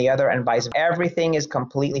left on the other, and vice versa. Everything is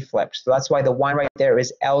completely flipped. So that's why the one right there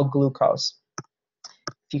is L-glucose.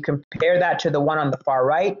 If you compare that to the one on the far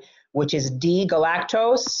right, which is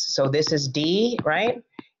D-galactose, so this is D, right?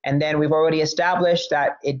 And then we've already established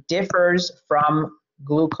that it differs from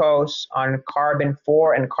glucose on carbon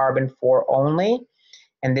 4 and carbon 4 only.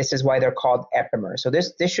 And this is why they're called epimers. So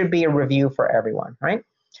this should be a review for everyone, right?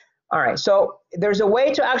 All right, so there's a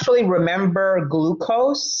way to actually remember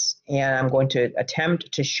glucose, and I'm going to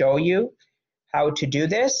attempt to show you how to do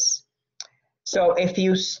this. So if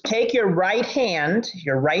you take your right hand,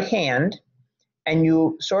 and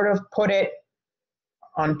you sort of put it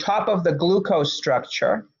on top of the glucose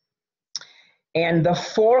structure, and the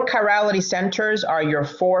 4 chirality centers are your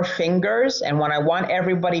 4 fingers, and what I want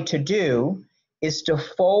everybody to do is to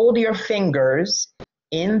fold your fingers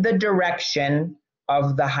in the direction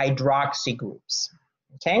of the hydroxy groups,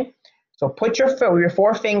 okay? So put your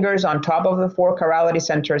 4 fingers on top of the 4 chirality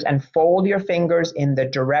centers and fold your fingers in the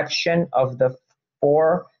direction of the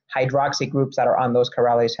 4 hydroxy groups that are on those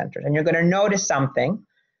chirality centers. And you're gonna notice something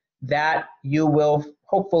that you will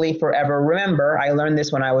hopefully forever remember. I learned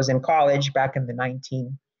this when I was in college back in the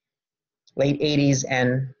late 80s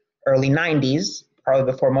and early 90s,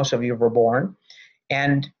 probably before most of you were born.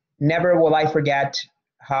 And never will I forget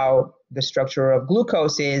how the structure of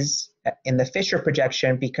glucose is in the Fisher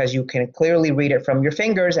projection, because you can clearly read it from your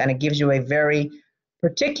fingers, and it gives you a very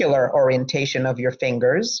particular orientation of your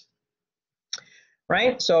fingers,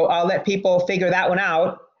 right? So I'll let people figure that one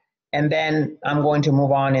out, and then I'm going to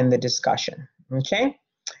move on in the discussion, okay?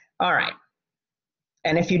 All right.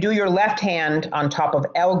 And if you do your left hand on top of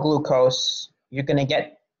L-glucose, you're gonna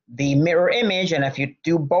get the mirror image, and if you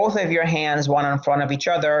do both of your hands one in front of each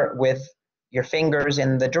other with your fingers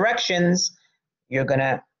in the directions, you're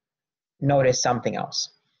gonna notice something else.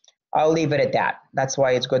 I'll leave it at that. That's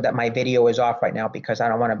why it's good that my video is off right now, because I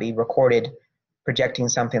don't wanna be recorded projecting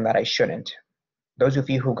something that I shouldn't. Those of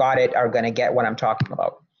you who got it are gonna get what I'm talking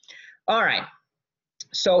about. All right,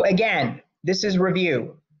 so again, this is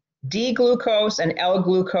review. D-glucose and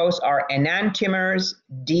L-glucose are enantiomers.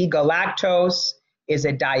 D-galactose is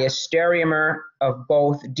a diastereomer of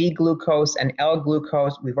both D-glucose and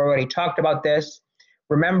L-glucose. We've already talked about this.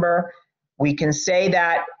 Remember, we can say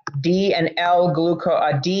that D-glucose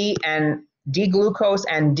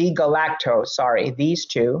and D-galactose, sorry, these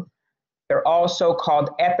two, they're also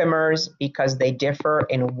called epimers because they differ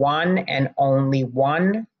in one and only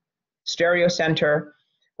one stereocenter.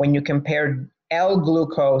 When you compare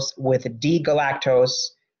L-glucose with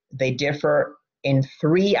D-galactose, they differ in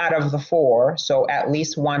 3 out of the 4, so at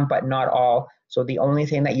least one, but not all. So the only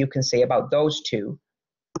thing that you can say about those two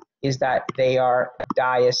is that they are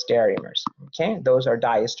diastereomers, okay? Those are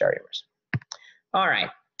diastereomers. All right,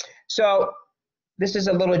 so this is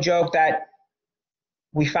a little joke that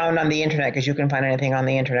we found on the internet, because you can find anything on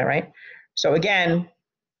the internet, right? So again,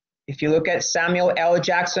 if you look at Samuel L.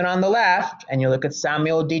 Jackson on the left and you look at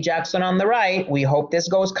Samuel D. Jackson on the right, we hope this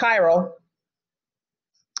goes chiral.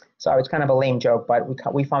 Sorry, it's kind of a lame joke,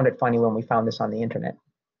 but we found it funny when we found this on the internet.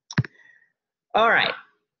 All right,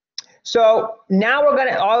 so now we're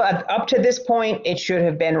gonna, up to this point, it should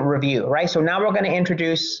have been review, right? So now we're gonna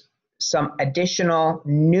introduce some additional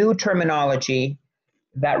new terminology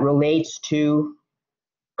that relates to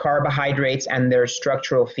carbohydrates and their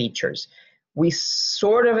structural features. We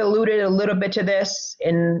sort of alluded a little bit to this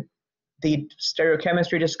in the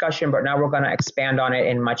stereochemistry discussion, but now we're going to expand on it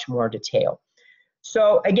in much more detail.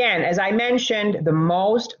 So again, as I mentioned, the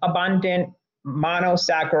most abundant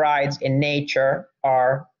monosaccharides in nature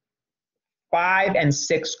are 5 and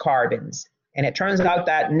 6 carbons. And it turns out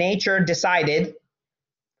that nature decided,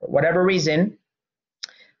 for whatever reason,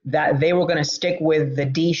 that they were going to stick with the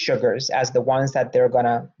D sugars as the ones that they're going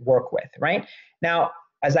to work with, right? Now,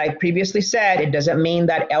 as I previously said, it doesn't mean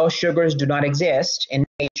that L sugars do not exist in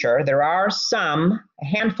nature. There are some, a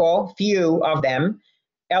handful, few of them,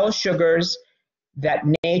 L sugars that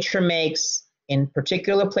nature makes in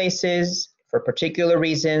particular places for particular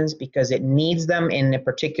reasons because it needs them in a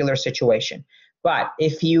particular situation. But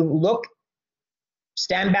if you look,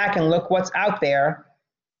 stand back and look what's out there,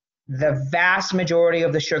 the vast majority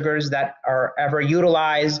of the sugars that are ever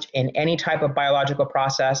utilized in any type of biological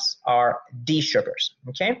process are D sugars,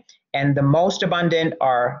 okay? And the most abundant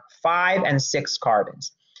are 5 and 6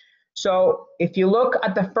 carbons. So if you look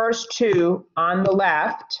at the first two on the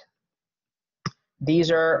left, these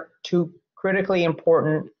are two critically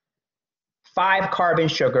important 5-carbon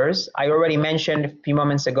sugars. I already mentioned a few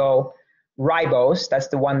moments ago ribose, that's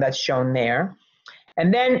the one that's shown there.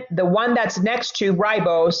 And then the one that's next to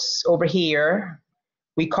ribose over here,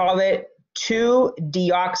 we call it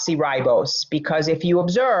 2-deoxyribose, because if you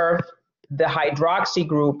observe, the hydroxy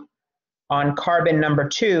group on carbon number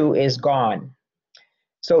 2 is gone.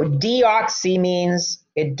 So deoxy means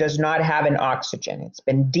it does not have an oxygen. It's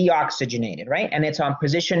been deoxygenated, right? And it's on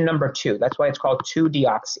position number 2. That's why it's called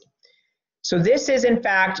 2-deoxy. So this is in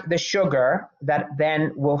fact the sugar that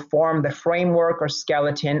then will form the framework or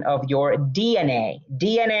skeleton of your DNA.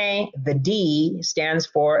 DNA, the D stands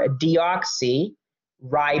for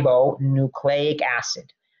deoxyribonucleic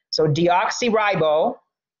acid. So deoxyribo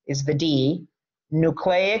is the D,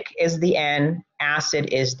 nucleic is the N,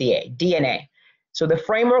 acid is the A, DNA. So the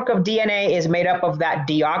framework of DNA is made up of that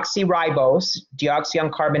deoxyribose, deoxy on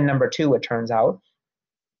carbon number 2, it turns out.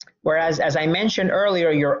 Whereas, as I mentioned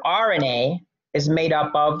earlier, your RNA is made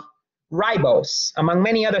up of ribose, among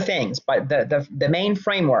many other things, but the main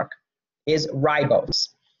framework is ribose.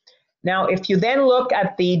 Now, if you then look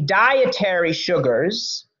at the dietary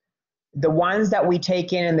sugars, the ones that we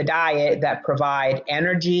take in the diet that provide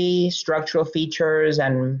energy, structural features,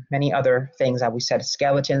 and many other things that we said,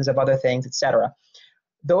 skeletons of other things, etc.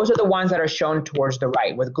 Those are the ones that are shown towards the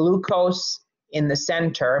right, with glucose in the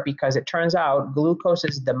center, because it turns out glucose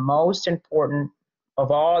is the most important of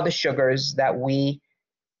all the sugars that we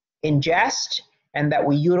ingest and that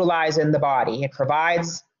we utilize in the body.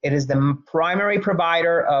 It is the primary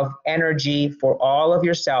provider of energy for all of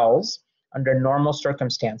your cells under normal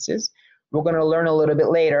circumstances. We're going to learn a little bit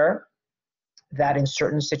later that in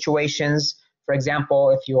certain situations, for example,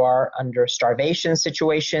 if you are under starvation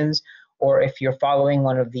situations, or if you're following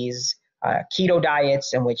one of these keto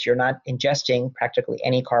diets in which you're not ingesting practically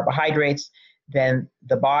any carbohydrates, then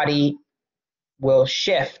the body will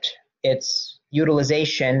shift its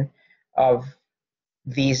utilization of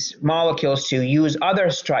these molecules to use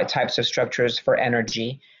other types of structures for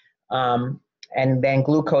energy. And then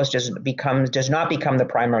glucose does not become the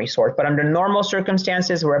primary source. But under normal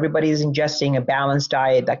circumstances where everybody is ingesting a balanced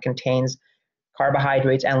diet that contains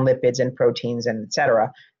carbohydrates and lipids and proteins and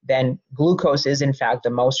etc., then glucose is in fact the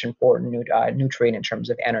most important nutrient in terms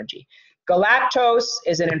of energy. Galactose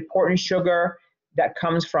is an important sugar that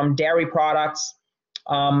comes from dairy products.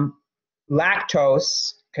 Lactose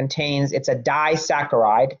it's a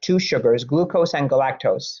disaccharide, 2 sugars, glucose and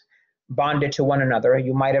galactose, bonded to one another.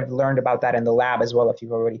 You might have learned about that in the lab as well if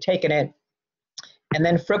you've already taken it. And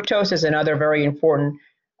then fructose is another very important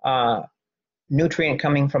nutrient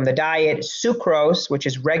coming from the diet. Sucrose, which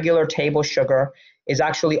is regular table sugar, is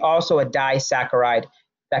actually also a disaccharide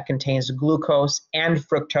that contains glucose and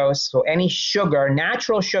fructose. So any sugar,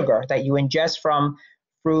 natural sugar that you ingest from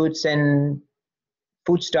fruits and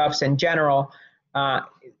foodstuffs in general,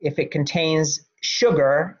 if it contains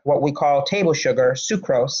sugar, what we call table sugar,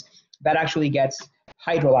 sucrose, that actually gets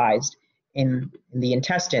hydrolyzed in the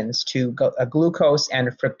intestines to glucose and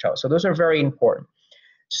fructose. So those are very important.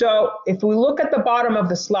 So if we look at the bottom of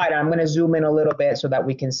the slide, I'm going to zoom in a little bit so that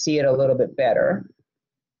we can see it a little bit better.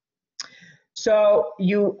 So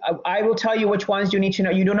I will tell you which ones you need to know.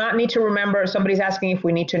 You do not need to remember. Somebody's asking if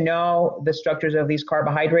we need to know the structures of these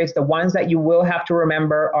carbohydrates. The ones that you will have to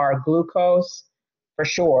remember are glucose, for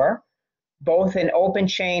sure, both in open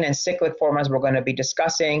chain and cyclic form, as we're going to be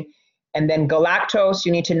discussing. And then galactose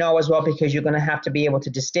you need to know as well, because you're going to have to be able to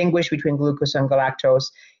distinguish between glucose and galactose.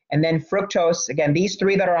 And then fructose, again, these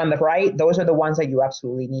 3 that are on the right, those are the ones that you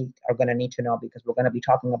absolutely are going to need to know, because we're going to be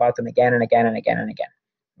talking about them again and again and again and again.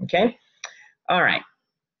 Okay? All right.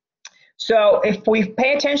 So if we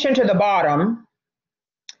pay attention to the bottom,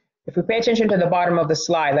 of the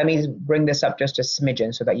slide, let me bring this up just a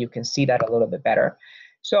smidgen so that you can see that a little bit better.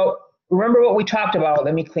 So remember what we talked about.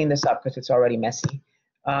 Let me clean this up because it's already messy.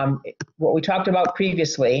 What we talked about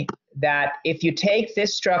previously, that if you take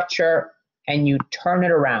this structure and you turn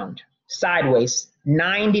it around sideways,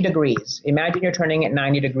 90 degrees, imagine you're turning it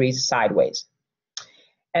 90 degrees sideways.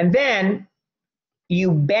 And then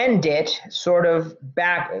you bend it sort of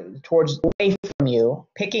back towards away from you,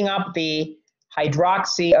 picking up the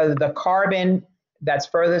hydroxy of the carbon that's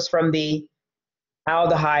furthest from the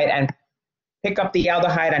aldehyde, and pick up the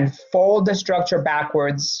aldehyde and fold the structure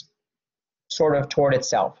backwards sort of toward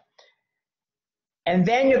itself. And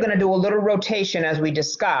then you're going to do a little rotation as we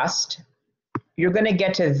discussed. You're going to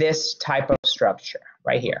get to this type of structure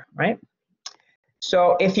right here, right?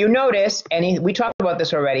 So if you notice, we talked about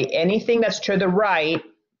this already, anything that's to the right,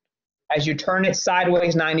 as you turn it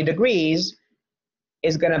sideways 90 degrees,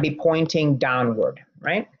 is going to be pointing downward,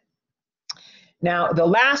 right? Now, the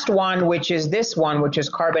last one, which is this one, which is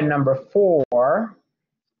carbon number 4,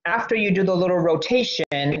 after you do the little rotation,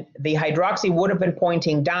 the hydroxy would have been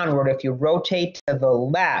pointing downward. If you rotate to the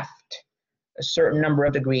left a certain number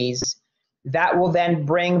of degrees, that will then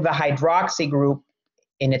bring the hydroxy group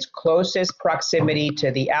in its closest proximity to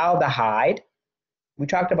the aldehyde. We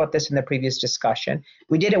talked about this in the previous discussion.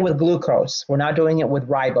 We did it with glucose. We're now doing it with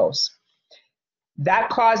ribose. That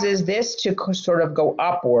causes this to sort of go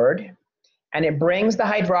upward, and it brings the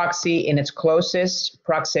hydroxy in its closest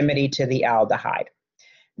proximity to the aldehyde.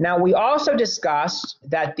 Now, we also discussed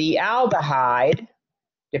that the aldehyde,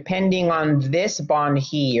 depending on this bond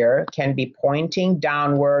here, can be pointing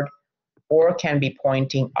downward or can be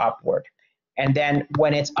pointing upward. And then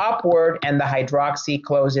when it's upward and the hydroxy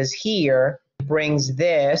closes here, brings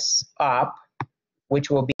this up, which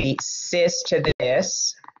will be cis to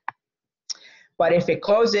this. But if it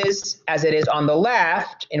closes as it is on the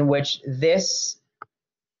left, in which this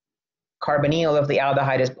carbonyl of the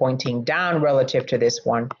aldehyde is pointing down relative to this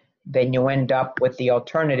one, then you end up with the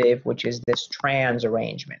alternative, which is this trans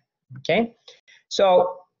arrangement. Okay,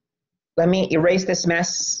 so let me erase this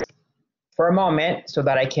mess for a moment so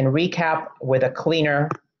that I can recap with a cleaner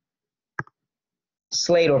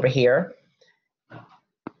slate over here.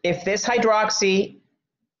 If this hydroxy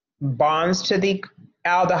bonds to the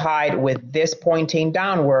aldehyde with this pointing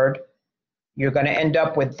downward, you're going to end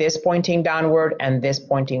up with this pointing downward and this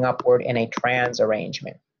pointing upward in a trans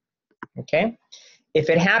arrangement. Okay? If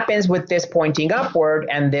it happens with this pointing upward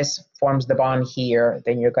and this forms the bond here,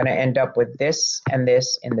 then you're going to end up with this and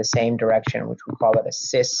this in the same direction, which we call it a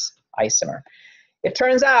cis isomer. It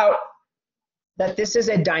turns out that this is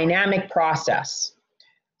a dynamic process.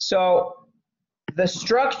 So the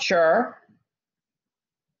structure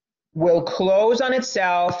will close on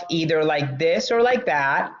itself either like this or like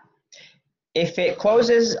that. If it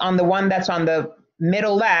closes on the one that's on the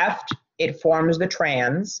middle left, it forms the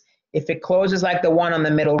trans. If it closes like the one on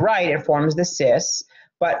the middle right, it forms the cis.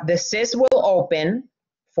 But the cis will open,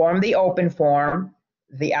 form the open form.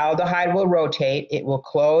 The aldehyde will rotate. It will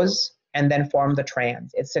close and then form the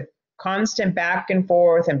trans. It's a constant back and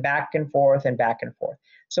forth and back and forth and back and forth.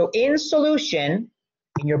 So in solution,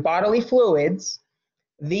 in your bodily fluids,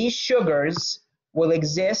 these sugars will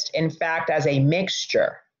exist, in fact, as a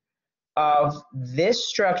mixture of this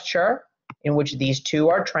structure in which these two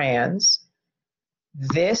are trans,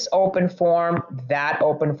 this open form, that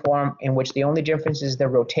open form, in which the only difference is the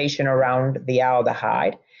rotation around the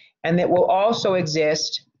aldehyde. And it will also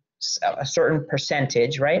exist, a certain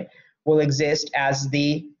percentage, right, will exist as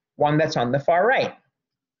the one that's on the far right.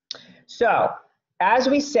 So, as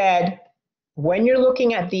we said, when you're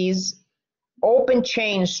looking at these open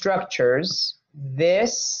chain structures,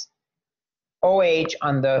 this OH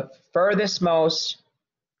on the furthest most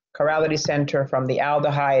chirality center from the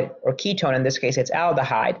aldehyde, or ketone, in this case it's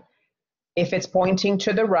aldehyde, if it's pointing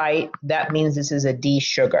to the right, that means this is a D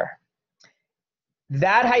sugar.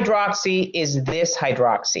 That hydroxy is this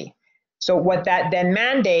hydroxy. So what that then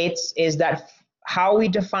mandates is that how we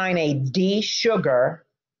define a D sugar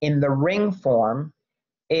in the ring form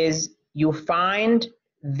is you find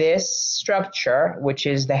this structure, which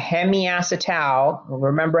is the hemiacetal.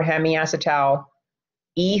 Remember hemiacetal,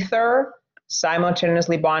 ether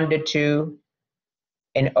simultaneously bonded to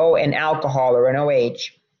an alcohol or an OH.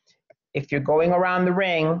 If you're going around the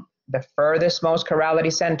ring, the furthest most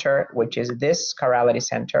chirality center, which is this chirality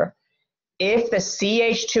center, if the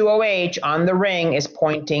CH2OH on the ring is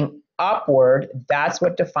pointing upward, that's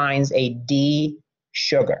what defines a D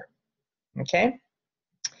sugar. Okay?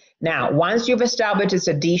 Now, once you've established it's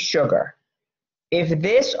a D sugar, if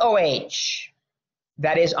this OH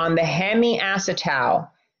that is on the hemiacetal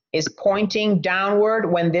is pointing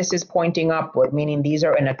downward when this is pointing upward, meaning these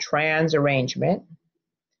are in a trans arrangement,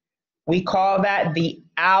 we call that the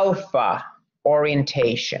alpha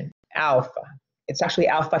orientation. Alpha. It's actually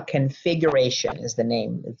alpha configuration is the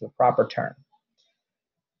name, is the proper term.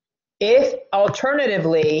 If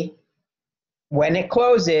alternatively, when it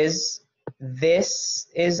closes, this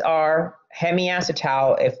is our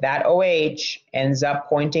hemiacetal. If that OH ends up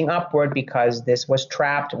pointing upward because this was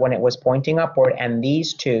trapped when it was pointing upward, and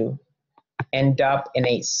these two end up in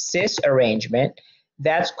a cis arrangement,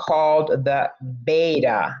 that's called the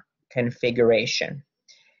beta configuration.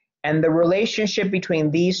 And the relationship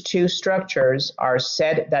between these two structures are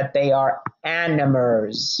said that they are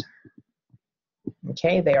anomers.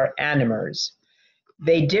 Okay, they are anomers.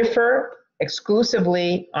 They differ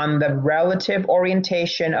exclusively on the relative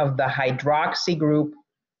orientation of the hydroxy group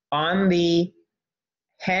on the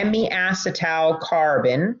hemiacetal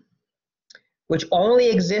carbon, which only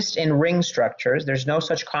exist in ring structures. There's no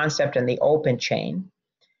such concept in the open chain.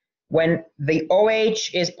 When the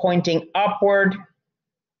OH is pointing upward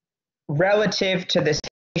relative to the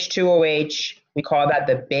H2OH, we call that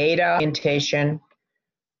the beta orientation.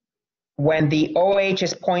 When the OH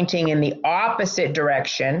is pointing in the opposite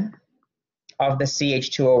direction of the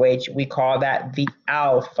CH2OH, we call that the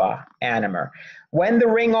alpha anomer. When the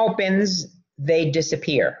ring opens, they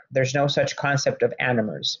disappear. There's no such concept of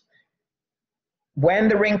anomers. When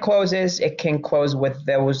the ring closes, it can close with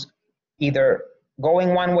those either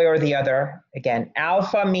going one way or the other. Again,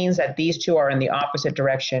 alpha means that these two are in the opposite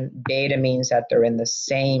direction. Beta means that they're in the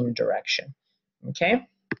same direction. Okay?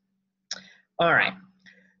 All right.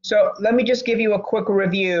 So let me just give you a quick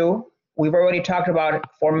review. We've already talked about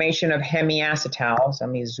formation of hemiacetals. Let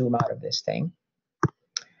me zoom out of this thing.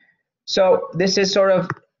 So this is sort of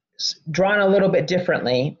drawn a little bit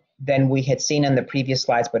differently than we had seen in the previous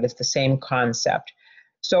slides, but it's the same concept.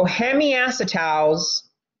 So hemiacetals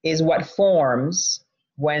is what forms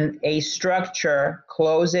when a structure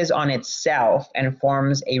closes on itself and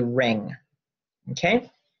forms a ring.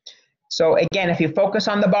 Okay? So again, if you focus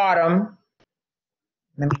on the bottom,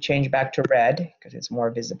 let me change back to red because it's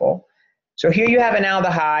more visible. So here you have an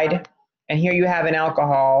aldehyde, and here you have an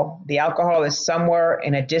alcohol. The alcohol is somewhere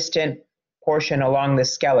in a distant portion along the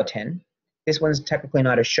skeleton. This one's technically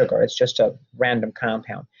not a sugar, it's just a random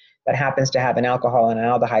compound that happens to have an alcohol and an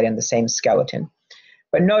aldehyde in the same skeleton.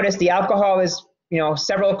 But notice the alcohol is,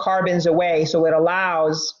 several carbons away, so it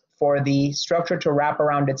allows for the structure to wrap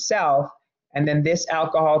around itself, and then this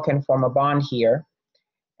alcohol can form a bond here,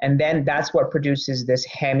 and then that's what produces this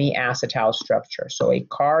hemiacetal structure. So a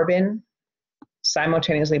carbon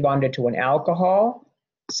simultaneously bonded to an alcohol,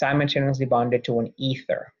 simultaneously bonded to an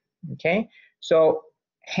ether. Okay, so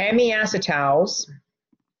hemiacetals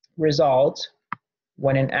result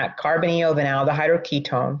when a carbonyl of an aldehyde or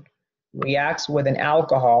ketone reacts with an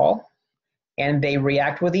alcohol, and they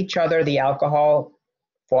react with each other. The alcohol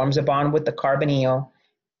forms a bond with the carbonyl.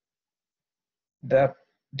 The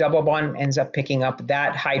double bond ends up picking up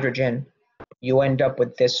that hydrogen. You end up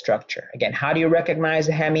with this structure. Again, how do you recognize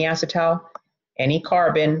a hemiacetal? Any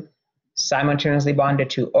carbon simultaneously bonded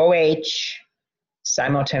to OH,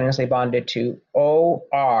 simultaneously bonded to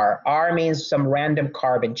OR. R means some random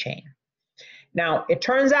carbon chain. Now, it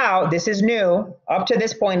turns out, this is new, up to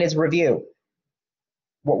this point is review.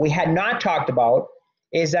 What we had not talked about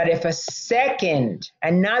is that if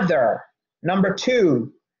another, number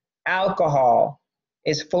 2, alcohol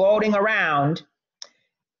is floating around,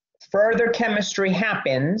 further chemistry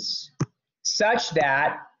happens such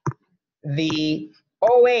that the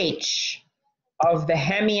OH of the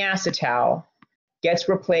hemiacetal gets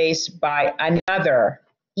replaced by another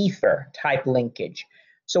ether type linkage.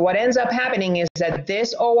 So what ends up happening is that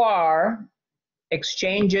this OR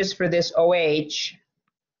exchanges for this OH,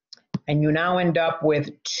 and you now end up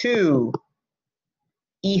with 2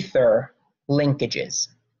 ether linkages.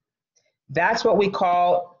 That's what we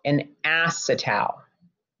call an acetal,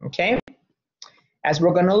 okay? As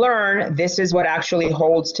we're going to learn, this is what actually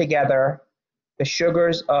holds together the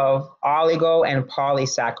sugars of oligo and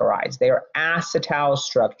polysaccharides. They are acetal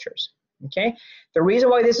structures, okay? The reason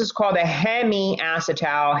why this is called a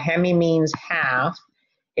hemiacetal, hemi means half,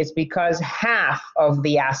 is because half of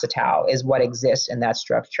the acetal is what exists in that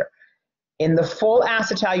structure. In the full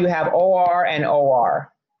acetal, you have OR and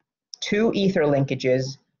OR, 2 ether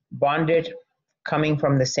linkages bonded coming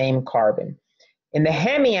from the same carbon. In the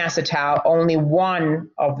hemiacetal, only one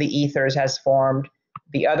of the ethers has formed.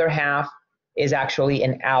 The other half is actually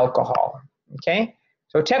an alcohol, okay?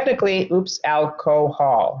 So technically,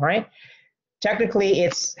 alcohol, right? Technically,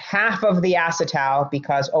 it's half of the acetal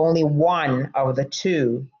because only one of the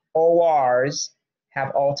 2 ORs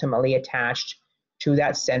have ultimately attached to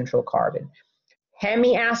that central carbon.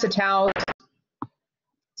 Hemiacetals,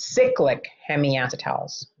 cyclic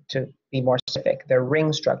hemiacetals, to be more specific, they're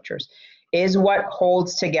ring structures, is what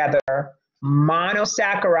holds together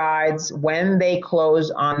monosaccharides when they close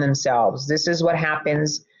on themselves. This is what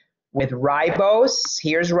happens with ribose.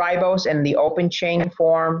 Here's ribose in the open chain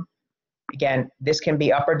form. Again, this can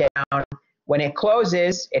be up or down. When it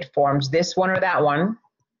closes, it forms this one or that one,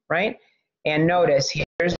 right? And notice,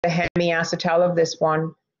 here's the hemiacetal of this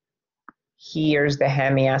one. Here's the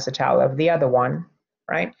hemiacetal of the other one,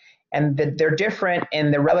 right? And they're different in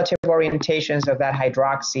the relative orientations of that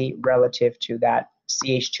hydroxy relative to that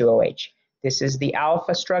CH2OH. This is the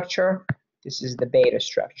alpha structure. This is the beta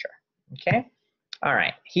structure, okay? All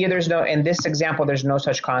right, here there's no, in this example, there's no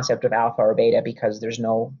such concept of alpha or beta because there's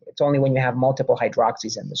no, it's only when you have multiple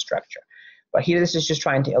hydroxys in the structure. But here this is just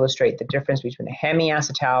trying to illustrate the difference between a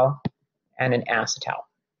hemiacetal and an acetal.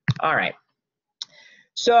 All right.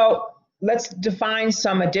 So let's define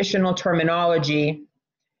some additional terminology.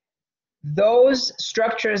 Those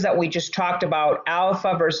structures that we just talked about,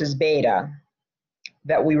 alpha versus beta,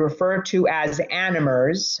 that we refer to as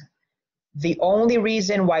anomers, the only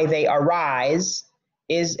reason why they arise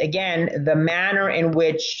is, again, the manner in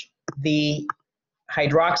which the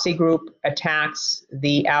hydroxy group attacks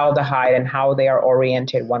the aldehyde and how they are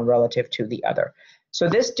oriented one relative to the other. So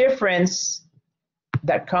this difference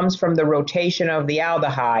that comes from the rotation of the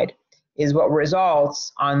aldehyde is what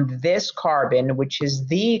results on this carbon, which is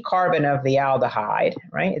the carbon of the aldehyde,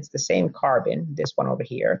 right? It's the same carbon, this one over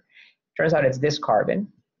here. Turns out it's this carbon,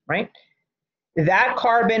 right? That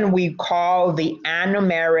carbon we call the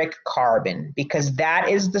anomeric carbon because that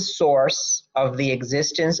is the source of the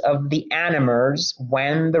existence of the anomers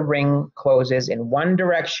when the ring closes in one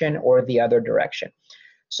direction or the other direction.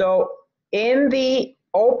 So in the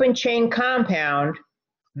open chain compound,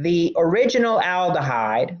 the original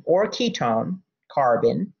aldehyde or ketone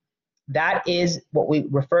carbon, that is what we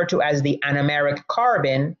refer to as the anomeric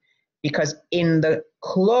carbon because in the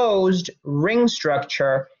closed ring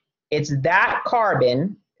structure, it's that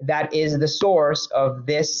carbon that is the source of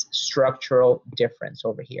this structural difference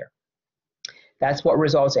over here. That's what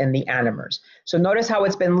results in the anomers. So notice how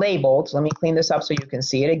it's been labeled. Let me clean this up so you can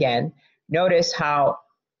see it again. Notice how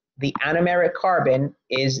the anomeric carbon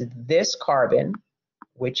is this carbon,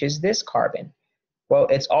 which is this carbon. Well,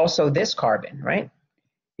 it's also this carbon, right?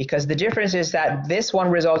 Because the difference is that this one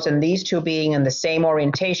results in these two being in the same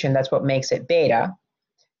orientation. That's what makes it beta.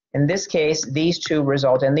 In this case, these two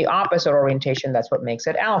result in the opposite orientation. That's what makes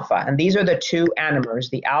it alpha. And these are the two anomers,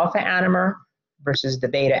 the alpha anomer versus the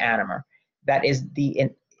beta anomer. That is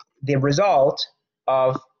the result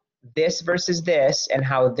of this versus this and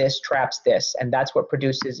how this traps this. And that's what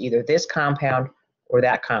produces either this compound or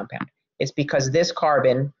that compound. It's because this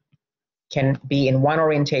carbon can be in one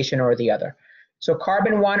orientation or the other. So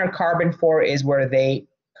carbon 1 or carbon 4 is where they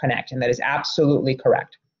connect, and that is absolutely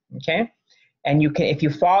correct, okay? And you can, if you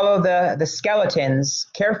follow the skeletons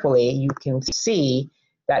carefully, you can see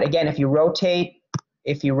that, again, if you rotate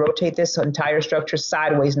this entire structure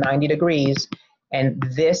sideways 90 degrees, and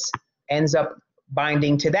this ends up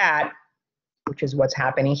binding to that, which is what's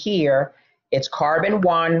happening here, it's carbon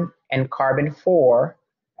 1 and carbon 4,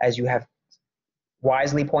 as you have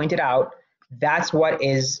wisely pointed out. That's what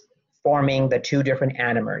is forming the two different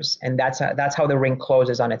anomers, and that's how the ring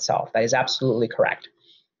closes on itself. That is absolutely correct.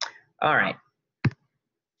 All right.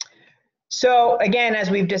 So again, as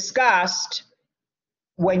we've discussed,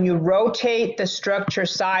 when you rotate the structure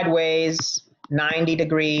sideways 90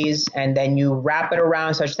 degrees and then you wrap it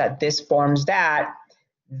around such that this forms that,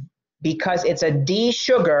 because it's a D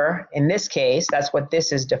sugar in this case, that's what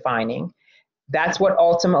this is defining, that's what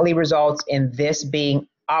ultimately results in this being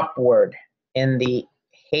upward in the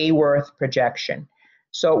Haworth projection.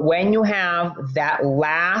 So when you have that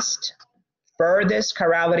last furthest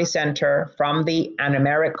chirality center from the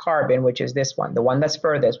anomeric carbon, which is this one, the one that's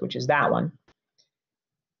furthest, which is that one,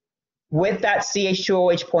 with that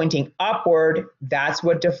CH2OH pointing upward, that's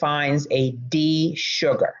what defines a D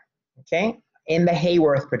sugar, okay, in the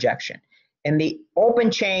Haworth projection. In the open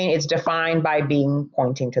chain, it's defined by being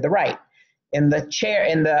pointing to the right. In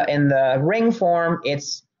the ring form,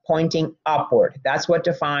 it's pointing upward. That's what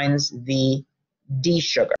defines the D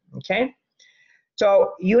sugar, okay?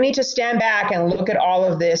 So you need to stand back and look at all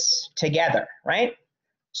of this together, right?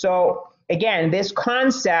 So again, this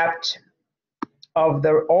concept of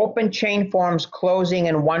the open chain forms closing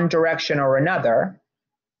in one direction or another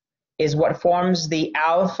is what forms the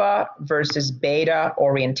alpha versus beta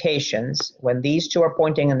orientations. When these two are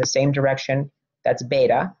pointing in the same direction, that's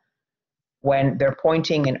beta. When they're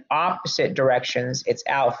pointing in opposite directions, it's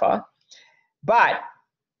alpha. But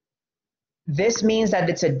this means that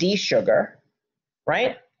it's a D sugar,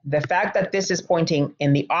 right? The fact that this is pointing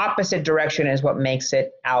in the opposite direction is what makes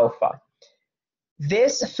it alpha.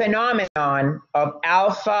 This phenomenon of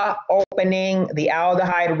alpha opening, the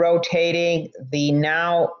aldehyde rotating, the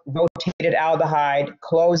now rotated aldehyde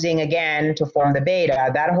closing again to form the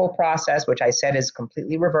beta, that whole process, which I said is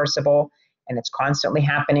completely reversible, and it's constantly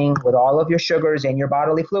happening with all of your sugars and your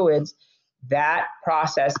bodily fluids, that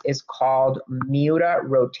process is called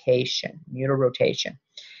mutarotation. Mutarotation.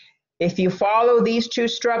 If you follow these two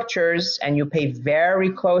structures and you pay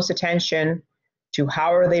very close attention to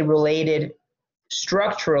how are they related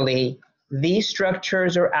structurally, these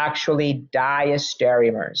structures are actually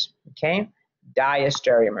diastereomers, okay?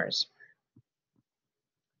 Diastereomers.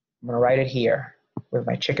 I'm gonna write it here with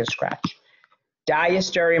my chicken scratch.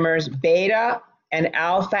 Diastereomers, beta and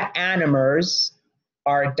alpha anomers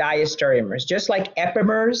are diastereomers. Just like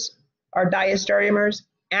epimers are diastereomers,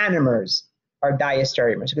 anomers are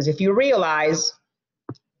diastereomers. Because if you realize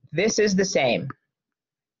this is the same,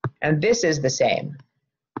 and this is the same,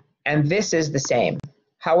 and this is the same.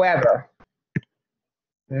 However,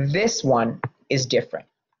 this one is different,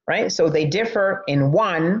 right? So they differ in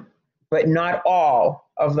one, but not all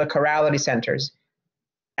of the chirality centers.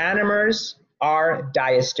 Anomers are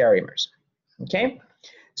diastereomers, okay?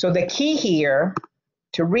 So the key here,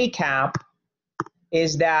 to recap,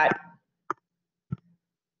 is that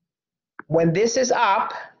when this is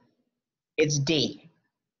up, it's D.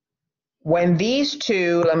 When these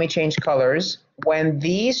two, let me change colors, when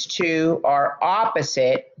these two are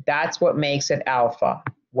opposite, that's what makes it alpha.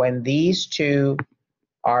 When these two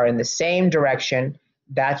are in the same direction,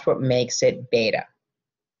 that's what makes it beta.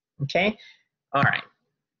 Okay? All right.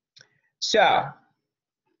 So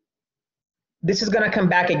this is going to come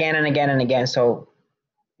back again and again and again. So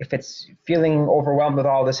if it's feeling overwhelmed with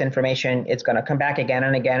all this information, it's going to come back again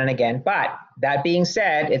and again and again. But that being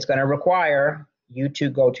said, it's going to require you to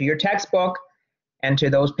go to your textbook and to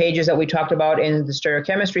those pages that we talked about in the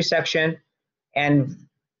stereochemistry section and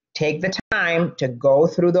take the time to go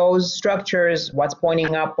through those structures, what's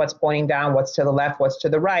pointing up, what's pointing down, what's to the left, what's to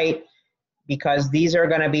the right, because these are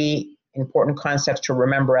going to be important concepts to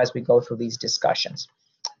remember as we go through these discussions.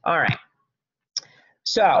 All right.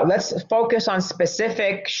 So let's focus on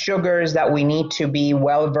specific sugars that we need to be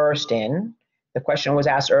well versed in. The question was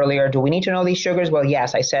asked earlier, do we need to know these sugars? Well,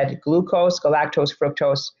 yes, I said glucose, galactose,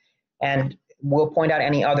 fructose, and we'll point out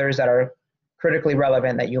any others that are critically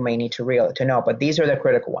relevant that you may need to know, but these are the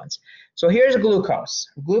critical ones. So here's glucose.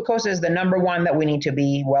 Glucose is the number one that we need to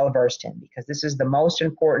be well versed in because this is the most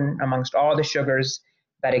important amongst all the sugars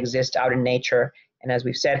that exist out in nature. And as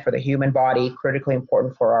we've said, for the human body, critically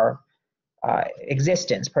important for our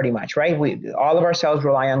existence, pretty much, right? All of our cells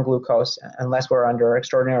rely on glucose unless we're under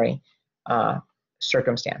extraordinary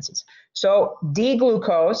circumstances. So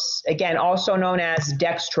D-glucose, again, also known as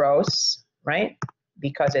dextrose, right?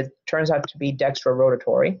 Because it turns out to be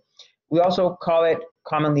dextrorotatory. We also call it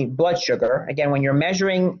commonly blood sugar. Again, when you're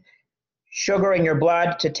measuring sugar in your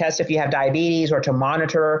blood to test if you have diabetes or to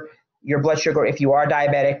monitor your blood sugar if you are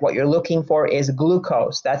diabetic, what you're looking for is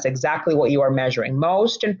glucose. That's exactly what you are measuring.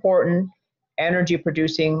 Most important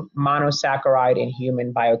energy-producing monosaccharide in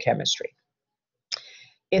human biochemistry.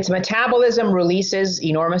 Its metabolism releases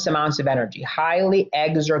enormous amounts of energy, highly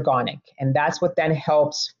exergonic, and that's what then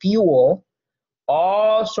helps fuel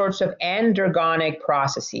all sorts of endergonic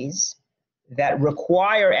processes that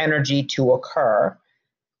require energy to occur.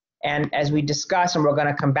 And as we discuss, and we're going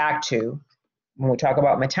to come back to when we talk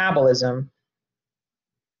about metabolism,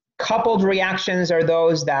 coupled reactions are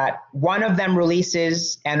those that one of them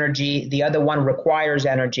releases energy, the other one requires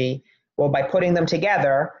energy. Well, by putting them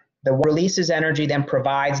together, the one releases energy, then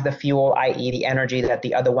provides the fuel, i.e. the energy that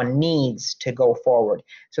the other one needs to go forward.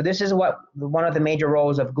 So this is what one of the major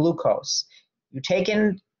roles of glucose. You take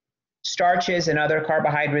in starches and other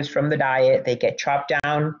carbohydrates from the diet, they get chopped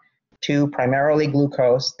down to primarily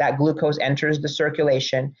glucose. That glucose enters the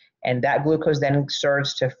circulation, and that glucose then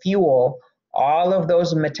serves to fuel all of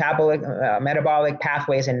those metabolic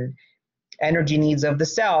pathways and energy needs of the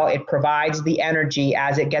cell. It provides the energy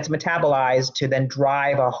as it gets metabolized to then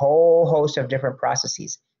drive a whole host of different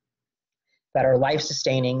processes that are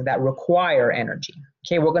life-sustaining, that require energy.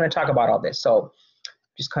 Okay, we're going to talk about all this, so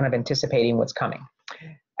just kind of anticipating what's coming.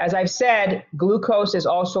 As I've said, glucose is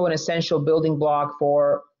also an essential building block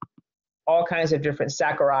for all kinds of different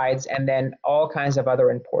saccharides and then all kinds of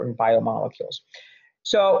other important biomolecules.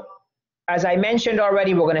 So as I mentioned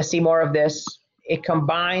already, we're going to see more of this. It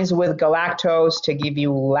combines with galactose to give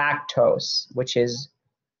you lactose, which is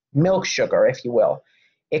milk sugar, if you will.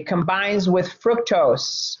 It combines with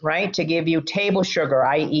fructose, right, to give you table sugar,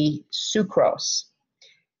 i.e. sucrose.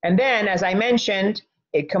 And then, as I mentioned,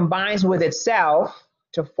 it combines with itself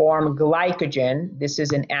to form glycogen. This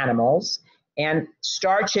is in animals. And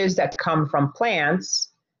starches that come from plants,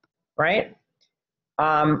 right,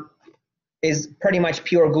 is pretty much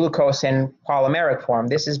pure glucose in polymeric form.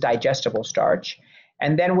 This is digestible starch.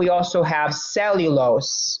 And then we also have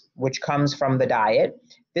cellulose, which comes from the diet.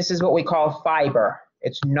 This is what we call fiber.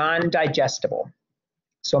 It's non-digestible.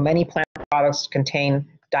 So many plant products contain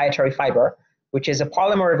dietary fiber, which is a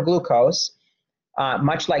polymer of glucose,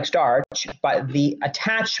 much like starch, but the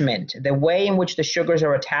attachment, the way in which the sugars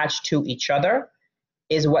are attached to each other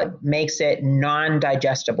is what makes it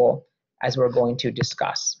non-digestible, as we're going to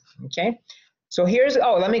discuss, okay? So here's,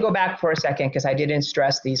 oh, let me go back for a second because I didn't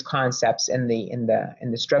stress these concepts in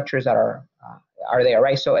the structures that are there,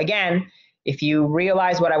 right? So again, If you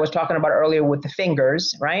realize what I was talking about earlier with the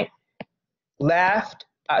fingers, right?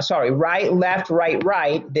 Right, left, right,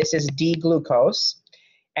 right. This is D-glucose.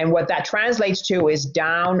 And what that translates to is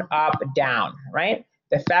down, up, down, right?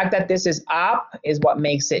 The fact that this is up is what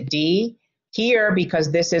makes it D. Here,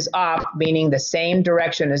 because this is up, meaning the same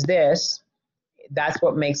direction as this, that's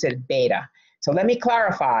what makes it beta. So let me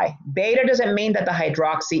clarify. Beta doesn't mean that the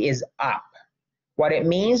hydroxy is up. What it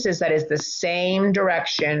means is that it's the same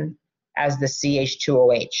direction as the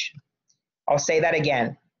CH2OH. I'll say that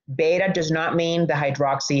again. Beta does not mean the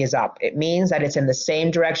hydroxy is up. It means that it's in the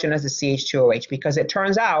same direction as the CH2OH, because it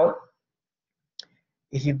turns out,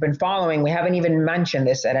 if you've been following, we haven't even mentioned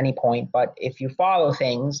this at any point, but if you follow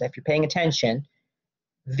things, if you're paying attention,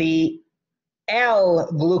 the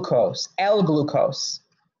L-glucose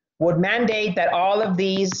would mandate that all of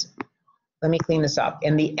these, let me clean this up.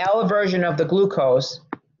 In the L version of the glucose,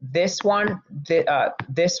 this one,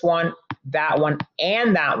 this one, that one,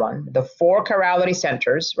 and that one, the 4 chirality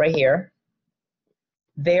centers right here,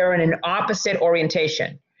 they're in an opposite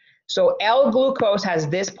orientation. So L-glucose has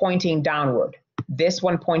this pointing downward, this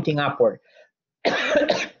one pointing upward,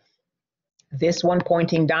 this one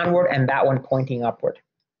pointing downward, and that one pointing upward.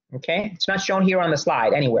 Okay, it's not shown here on the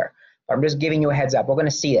slide anywhere, but I'm just giving you a heads up. We're going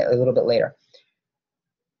to see it a little bit later.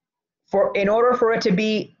 In order for it to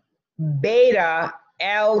be beta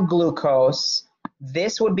L-glucose,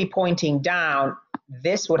 this would be pointing down.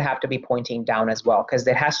 This would have to be pointing down as well, because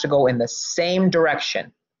it has to go in the same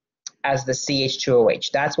direction as the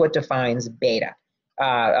CH2OH. That's what defines beta.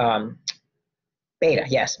 Beta,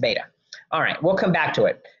 yes, beta. All right, we'll come back to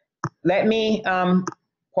it. Let me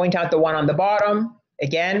point out the one on the bottom.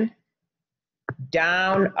 Again,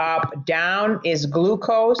 down, up, down is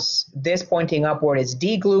glucose. This pointing upward is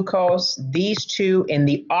D-glucose. These two in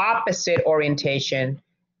the opposite orientation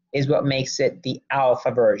is what makes it the alpha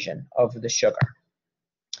version of the sugar.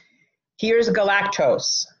 Here's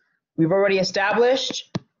galactose. We've already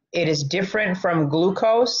established it is different from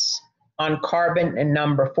glucose on carbon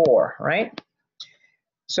number 4, right?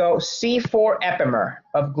 So C4 epimer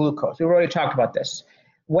of glucose. We've already talked about this.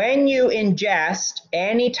 When you ingest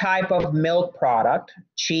any type of milk product,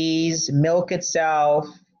 cheese, milk itself,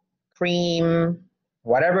 cream,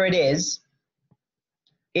 whatever it is,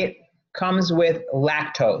 it comes with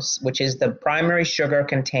lactose, which is the primary sugar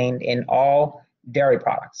contained in all dairy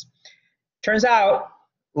products. Turns out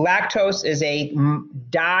lactose is a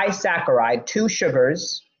disaccharide, 2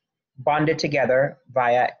 sugars bonded together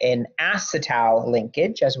via an acetal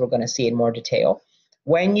linkage, as we're going to see in more detail.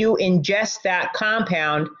 When you ingest that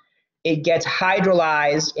compound, it gets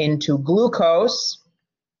hydrolyzed into glucose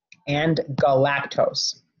and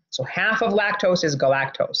galactose. So half of lactose is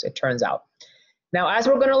galactose, it turns out. Now, as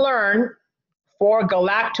we're going to learn, for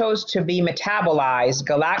galactose to be metabolized,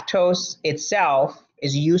 galactose itself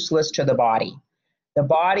is useless to the body. The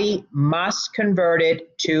body must convert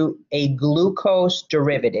it to a glucose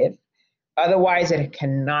derivative. Otherwise, it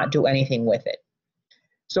cannot do anything with it.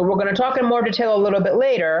 So we're going to talk in more detail a little bit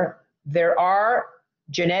later. There are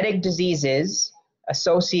genetic diseases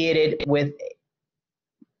associated with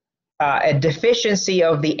a deficiency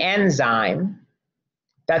of the enzyme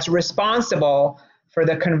that's responsible for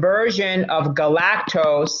the conversion of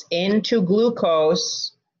galactose into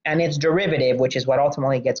glucose and its derivative, which is what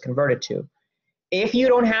ultimately gets converted to. If you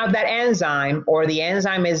don't have that enzyme, or the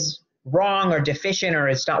enzyme is wrong or deficient or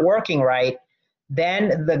it's not working right,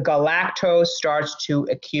 then the galactose starts to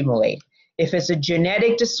accumulate. If it's a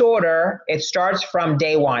genetic disorder, it starts from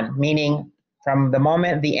day 1, meaning from the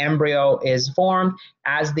moment the embryo is formed,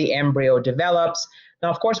 as the embryo develops. Now,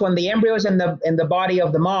 of course, when the embryo is in the body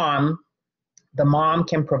of the mom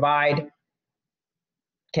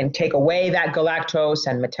can take away that galactose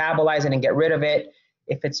and metabolize it and get rid of it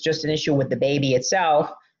if it's just an issue with the baby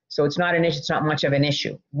itself. So it's not an issue, it's not much of an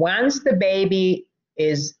issue. Once the baby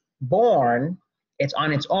is born, it's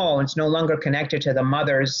on its own, it's no longer connected to the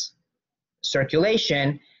mother's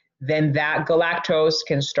circulation, then that galactose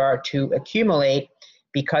can start to accumulate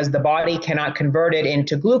because the body cannot convert it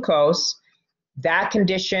into glucose. That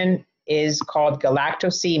condition is called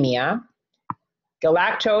galactosemia.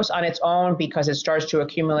 Galactose on its own, because it starts to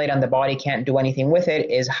accumulate and the body can't do anything with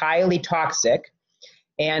it, is highly toxic.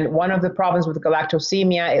 And one of the problems with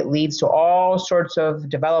galactosemia, it leads to all sorts of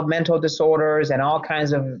developmental disorders and all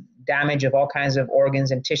kinds of damage of all kinds of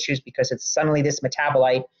organs and tissues, because it's suddenly this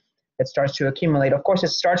metabolite that starts to accumulate. Of course, it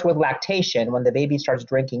starts with lactation, when the baby starts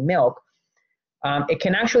drinking milk. It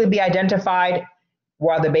can actually be identified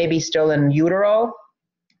while the baby's still in utero.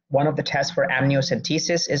 One of the tests for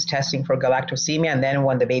amniocentesis is testing for galactosemia, and then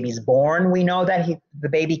when the baby's born, we know that the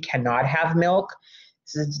baby cannot have milk.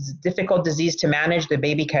 It's a difficult disease to manage. The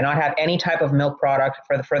baby cannot have any type of milk product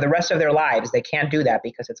for the rest of their lives. They can't do that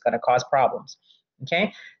because it's going to cause problems.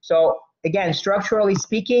 Okay, so again, structurally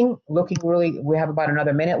speaking, looking really, we have about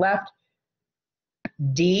another minute left.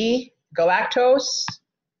 D-galactose,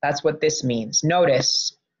 that's what this means.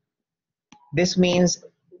 Notice, this means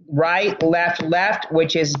right, left,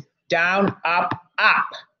 which is down, up,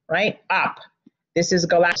 right? Up. This is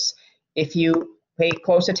galactose. If you pay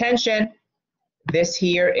close attention, this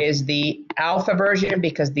here is the alpha version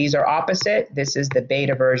because these are opposite. This is the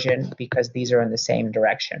beta version because these are in the same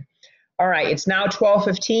direction. All right, it's now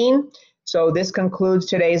 12:15. So this concludes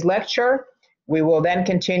today's lecture. We will then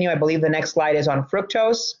continue. I believe the next slide is on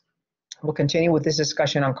fructose. We'll continue with this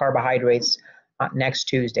discussion on carbohydrates next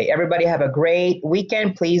Tuesday. Everybody have a great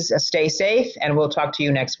weekend. Please stay safe, and we'll talk to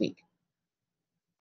you next week.